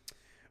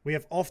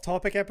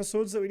off-topic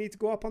episodes that we need to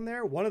go up on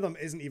there. One of them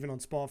isn't even on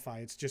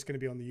Spotify. It's just going to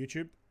be on the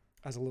YouTube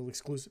as a little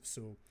exclusive.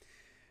 So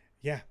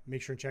yeah,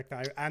 make sure and check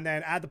that out. And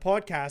then add the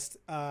podcast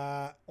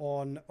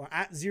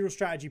at Zero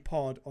Strategy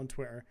Pod on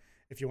Twitter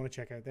if you want to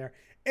check out there.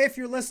 If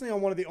you're listening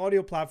on one of the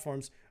audio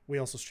platforms, we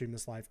also stream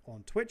this live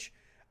on Twitch,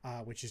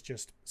 which is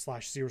just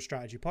 /Zero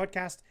Strategy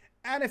Podcast.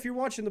 And if you're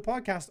watching the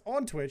podcast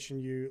on Twitch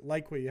and you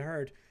like what you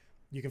heard,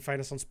 you can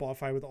find us on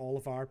Spotify with all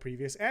of our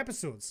previous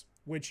episodes,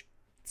 which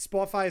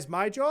Spotify is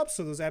my job,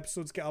 so those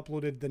episodes get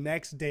uploaded the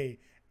next day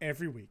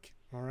every week.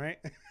 All right.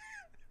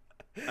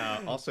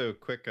 Also,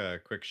 quick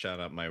shout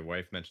out. My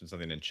wife mentioned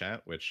something in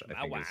chat, which I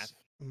think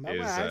My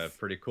is wife.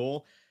 pretty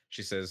cool.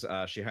 She says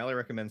she highly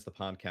recommends the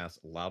podcast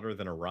Louder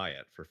Than a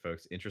Riot for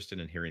folks interested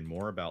in hearing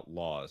more about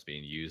laws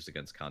being used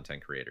against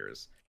content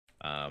creators.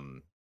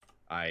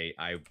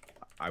 I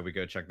would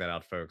go check that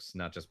out, folks,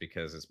 not just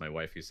because it's my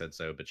wife who said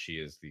so, but she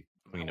is the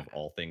queen of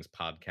all things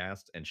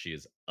podcast, and she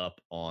is up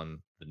on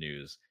the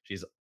news.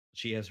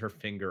 She has her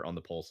finger on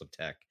the pulse of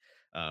tech.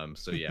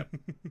 So yeah,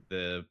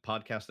 the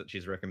podcast that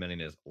she's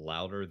recommending is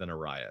Louder Than a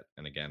Riot.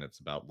 And again, it's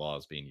about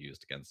laws being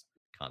used against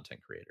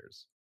content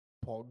creators.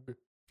 Pog.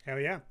 Hell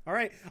yeah. All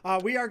right.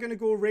 We are going to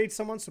go raid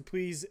someone, so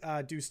please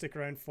do stick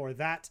around for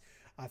that.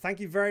 Thank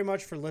you very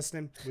much for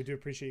listening. We do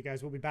appreciate you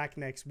guys. We'll be back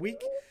next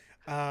week.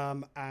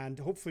 And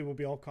hopefully we'll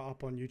be all caught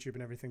up on YouTube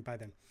and everything by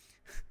then.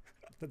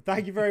 But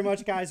thank you very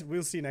much, guys.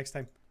 We'll see you next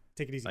time.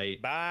 Take it easy. Bye.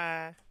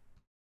 Bye.